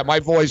too. Yeah, my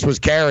voice was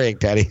carrying,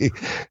 Teddy.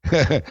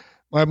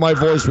 My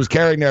voice was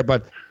carrying there,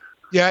 but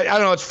yeah, I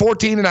don't know. It's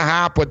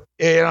 14.5, but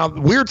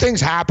weird things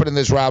happen in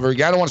this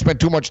rivalry. I don't want to spend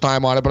too much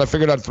time on it, but I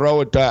figured I'd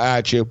throw it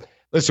at you.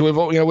 Listen,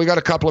 we got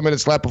a couple of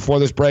minutes left before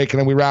this break, and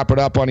then we wrap it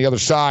up on the other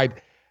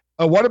side.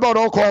 What about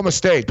Oklahoma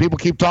State? People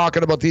keep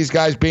talking about these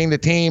guys being the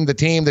team in the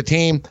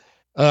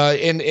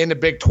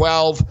Big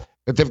 12.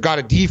 That they've got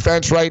a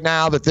defense right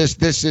now. That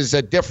this is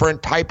a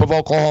different type of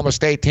Oklahoma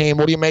State team.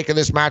 What do you make of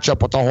this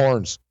matchup with the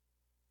Horns?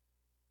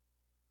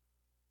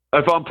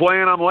 If I'm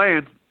playing, I'm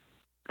laying.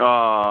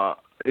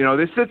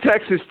 This is a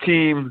Texas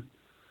team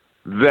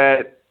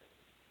that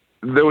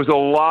there was a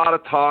lot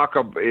of talk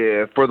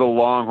for the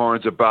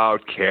Longhorns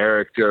about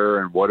character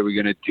and what are we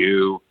going to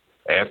do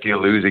after you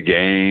lose a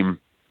game.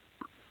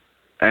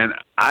 And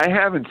I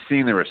haven't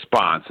seen the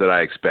response that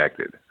I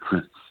expected,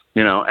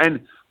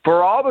 and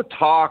for all the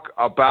talk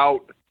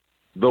about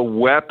the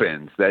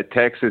weapons that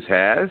Texas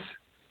has,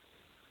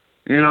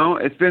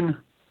 it's been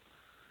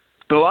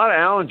a lot of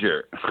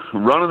Allinger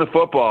running the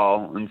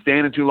football and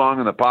standing too long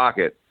in the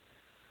pocket.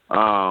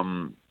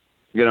 I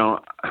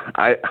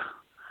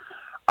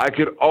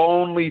could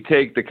only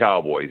take the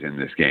Cowboys in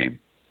this game,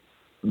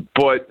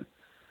 but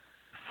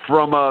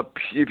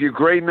if you're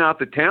grading out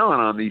the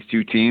talent on these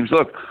two teams,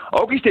 look,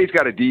 Okie State's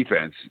got a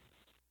defense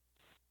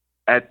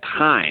at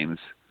times,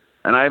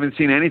 and I haven't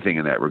seen anything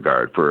in that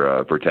regard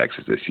for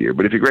Texas this year.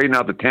 But if you're grading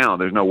out the talent,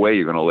 there's no way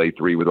you're going to lay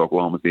 3 with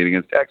Oklahoma State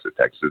against Texas.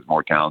 Texas is a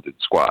more talented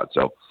squad,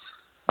 so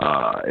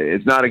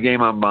it's not a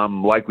game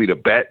I'm likely to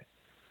bet.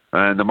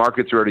 And the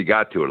market's already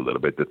got to it a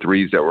little bit. The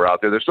 3s that were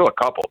out there, there's still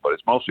a couple, but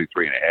it's mostly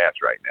 3.5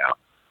 right now.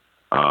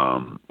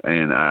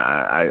 And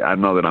I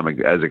know that I'm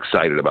as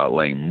excited about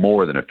laying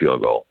more than a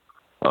field goal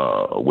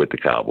with the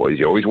Cowboys.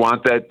 You always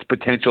want that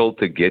potential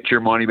to get your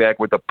money back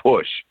with a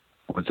push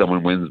when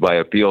someone wins by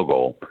a field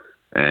goal,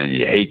 and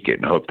you hate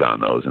getting hooked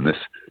on those. And this,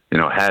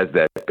 has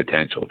that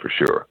potential for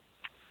sure.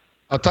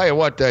 I'll tell you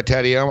what,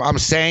 Teddy, I'm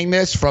saying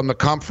this from the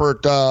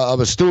comfort of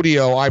a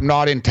studio. I'm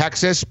not in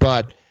Texas,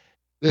 but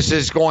this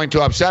is going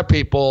to upset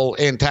people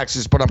in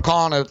Texas, but I'm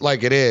calling it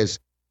like it is.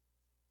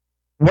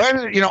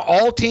 When,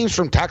 all teams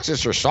from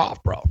Texas are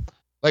soft, bro.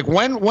 Like,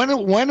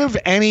 when have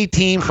any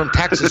team from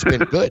Texas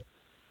been good?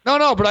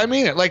 No, but I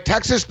mean it. Like,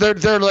 Texas,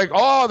 they're like,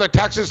 oh, the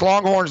Texas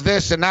Longhorns,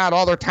 this and that,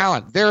 all their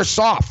talent. They're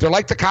soft. They're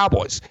like the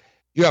Cowboys.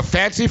 You have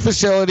fancy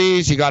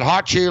facilities. You got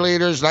hot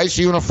cheerleaders, nice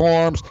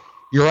uniforms.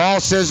 You're all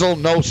sizzle,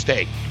 no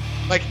steak.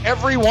 Like,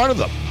 every one of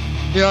them.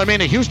 You know what I mean?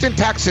 The Houston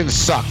Texans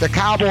suck. The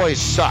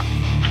Cowboys suck.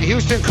 The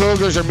Houston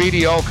Cougars are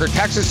mediocre.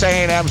 Texas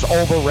A&M's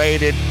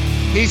overrated.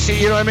 TCU,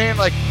 you know what I mean?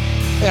 Like,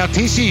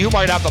 TCU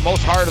might have the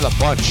most heart of the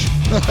bunch,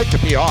 like, to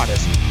be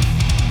honest.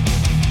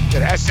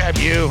 At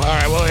SMU. All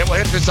right, we'll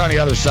hit this on the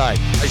other side.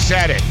 I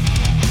said it.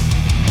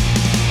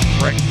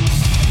 Right.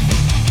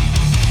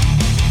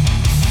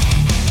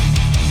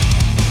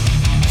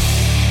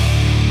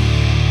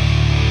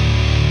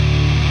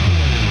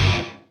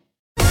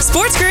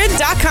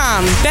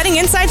 SportsGrid.com. Betting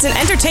insights and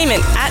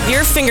entertainment at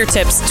your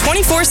fingertips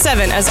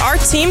 24/7 as our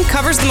team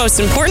covers the most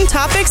important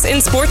topics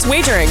in sports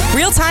wagering.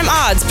 Real-time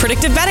odds,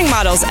 predictive betting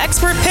models,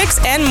 expert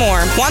picks, and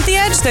more. Want the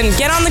edge? Then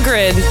get on the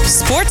grid.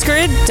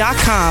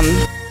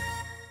 SportsGrid.com.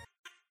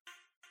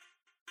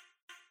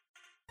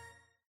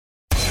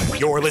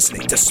 You're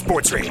listening to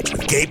Sports Rage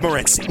with Gabe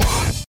Morency.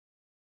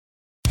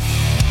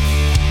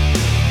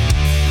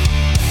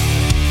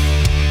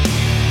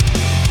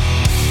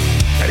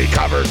 Teddy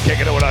Covers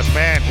kicking it with us,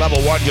 man. Level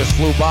 1 just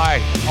flew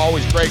by.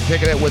 Always great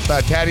kicking it with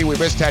Teddy. We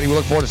miss Teddy. We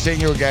look forward to seeing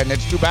you again.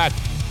 It's too bad.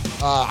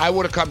 I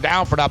would have come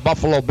down for that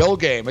Buffalo Bill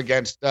game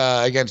against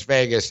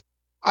Vegas.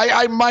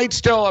 I might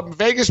still.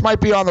 Vegas might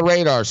be on the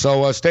radar,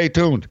 so stay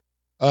tuned.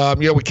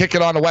 We kick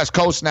it on the West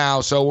Coast now,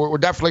 so we're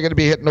definitely going to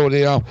be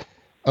hitting.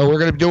 We're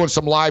going to be doing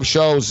some live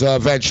shows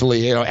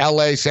eventually.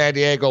 L.A., San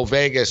Diego,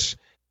 Vegas,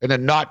 in a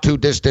not too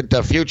distant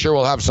future.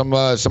 We'll have some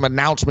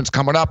announcements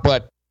coming up,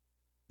 but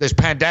this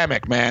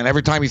pandemic, man,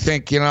 every time you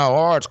think,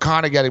 it's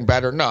kind of getting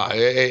better. No,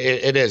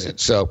 it isn't.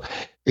 So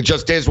it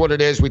just is what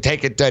it is. We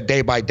take it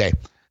day by day.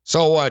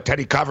 So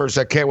Teddy Covers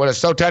here with us.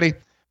 So Teddy,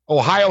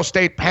 Ohio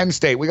State, Penn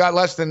State. We got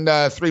less than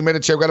 3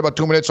 minutes here. We've got about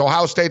 2 minutes.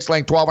 Ohio State's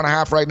laying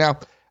 12.5 right now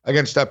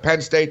against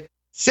Penn State.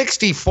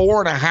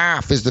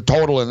 64.5 is the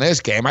total in this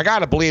game. I got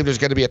to believe there's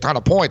going to be a ton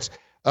of points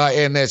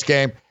in this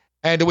game.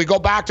 And do we go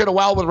back to the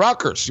well with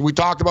Rutgers? We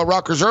talked about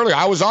Rutgers earlier.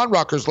 I was on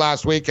Rutgers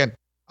last week, and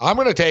I'm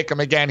going to take them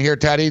again here,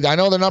 Teddy. I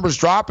know the number's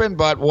dropping,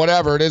 but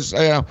whatever it is,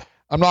 I'm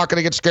not going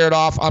to get scared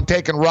off. I'm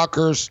taking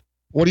Rutgers.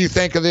 What do you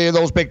think of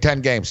those Big Ten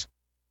games?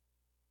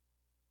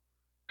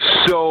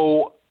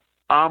 So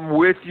I'm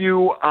with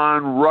you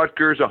on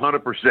Rutgers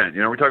 100%.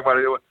 We're talking about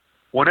it.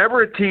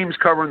 Whenever a team's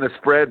covering the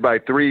spread by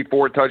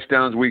 3-4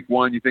 touchdowns week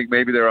one, you think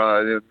maybe they're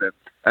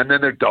and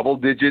then they're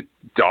double-digit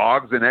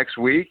dogs the next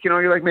week.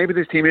 You're like, maybe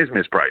this team is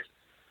mispriced.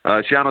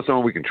 Shiano's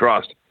someone we can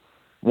trust.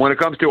 When it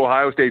comes to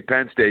Ohio State,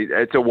 Penn State,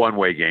 it's a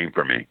one-way game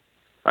for me.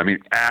 I mean,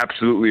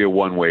 absolutely a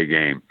one-way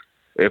game.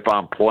 If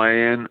I'm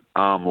playing,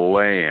 I'm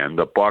laying.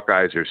 The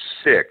Buckeyes are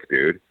sick,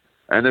 dude.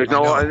 And there's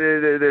not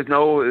whiteout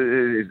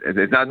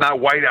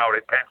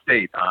at Penn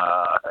State,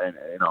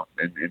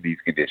 in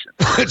these conditions.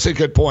 That's a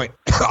good point.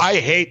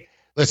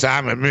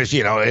 Listen,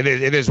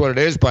 it is what it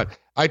is, but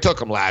I took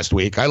them last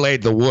week. I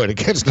laid the wood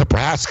against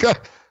Nebraska. I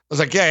was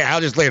like, yeah, I'll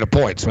just lay the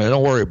points, man.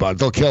 Don't worry about it.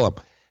 They'll kill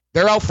them.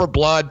 They're out for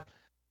blood.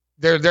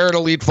 They're an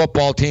elite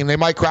football team. They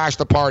might crash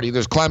the party.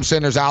 There's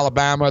Clemson, there's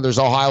Alabama, there's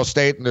Ohio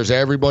State, and there's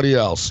everybody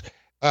else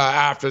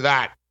after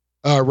that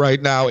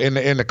right now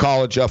in the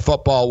college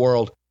football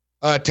world.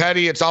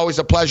 Teddy, it's always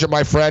a pleasure,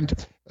 my friend.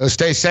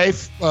 Stay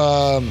safe.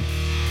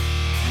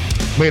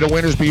 May the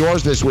winners be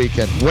yours this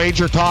weekend.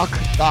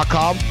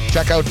 WagerTalk.com.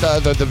 Check out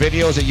the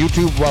videos at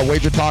YouTube,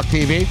 WagerTalk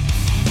TV,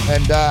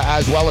 and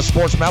as well as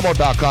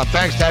SportsMemo.com.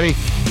 Thanks, Teddy.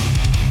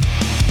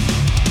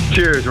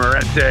 Cheers,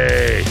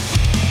 Morency.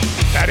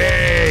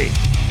 Teddy.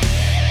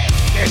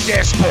 This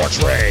is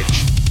Sports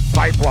Rage.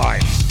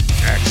 Pipelines.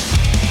 Next.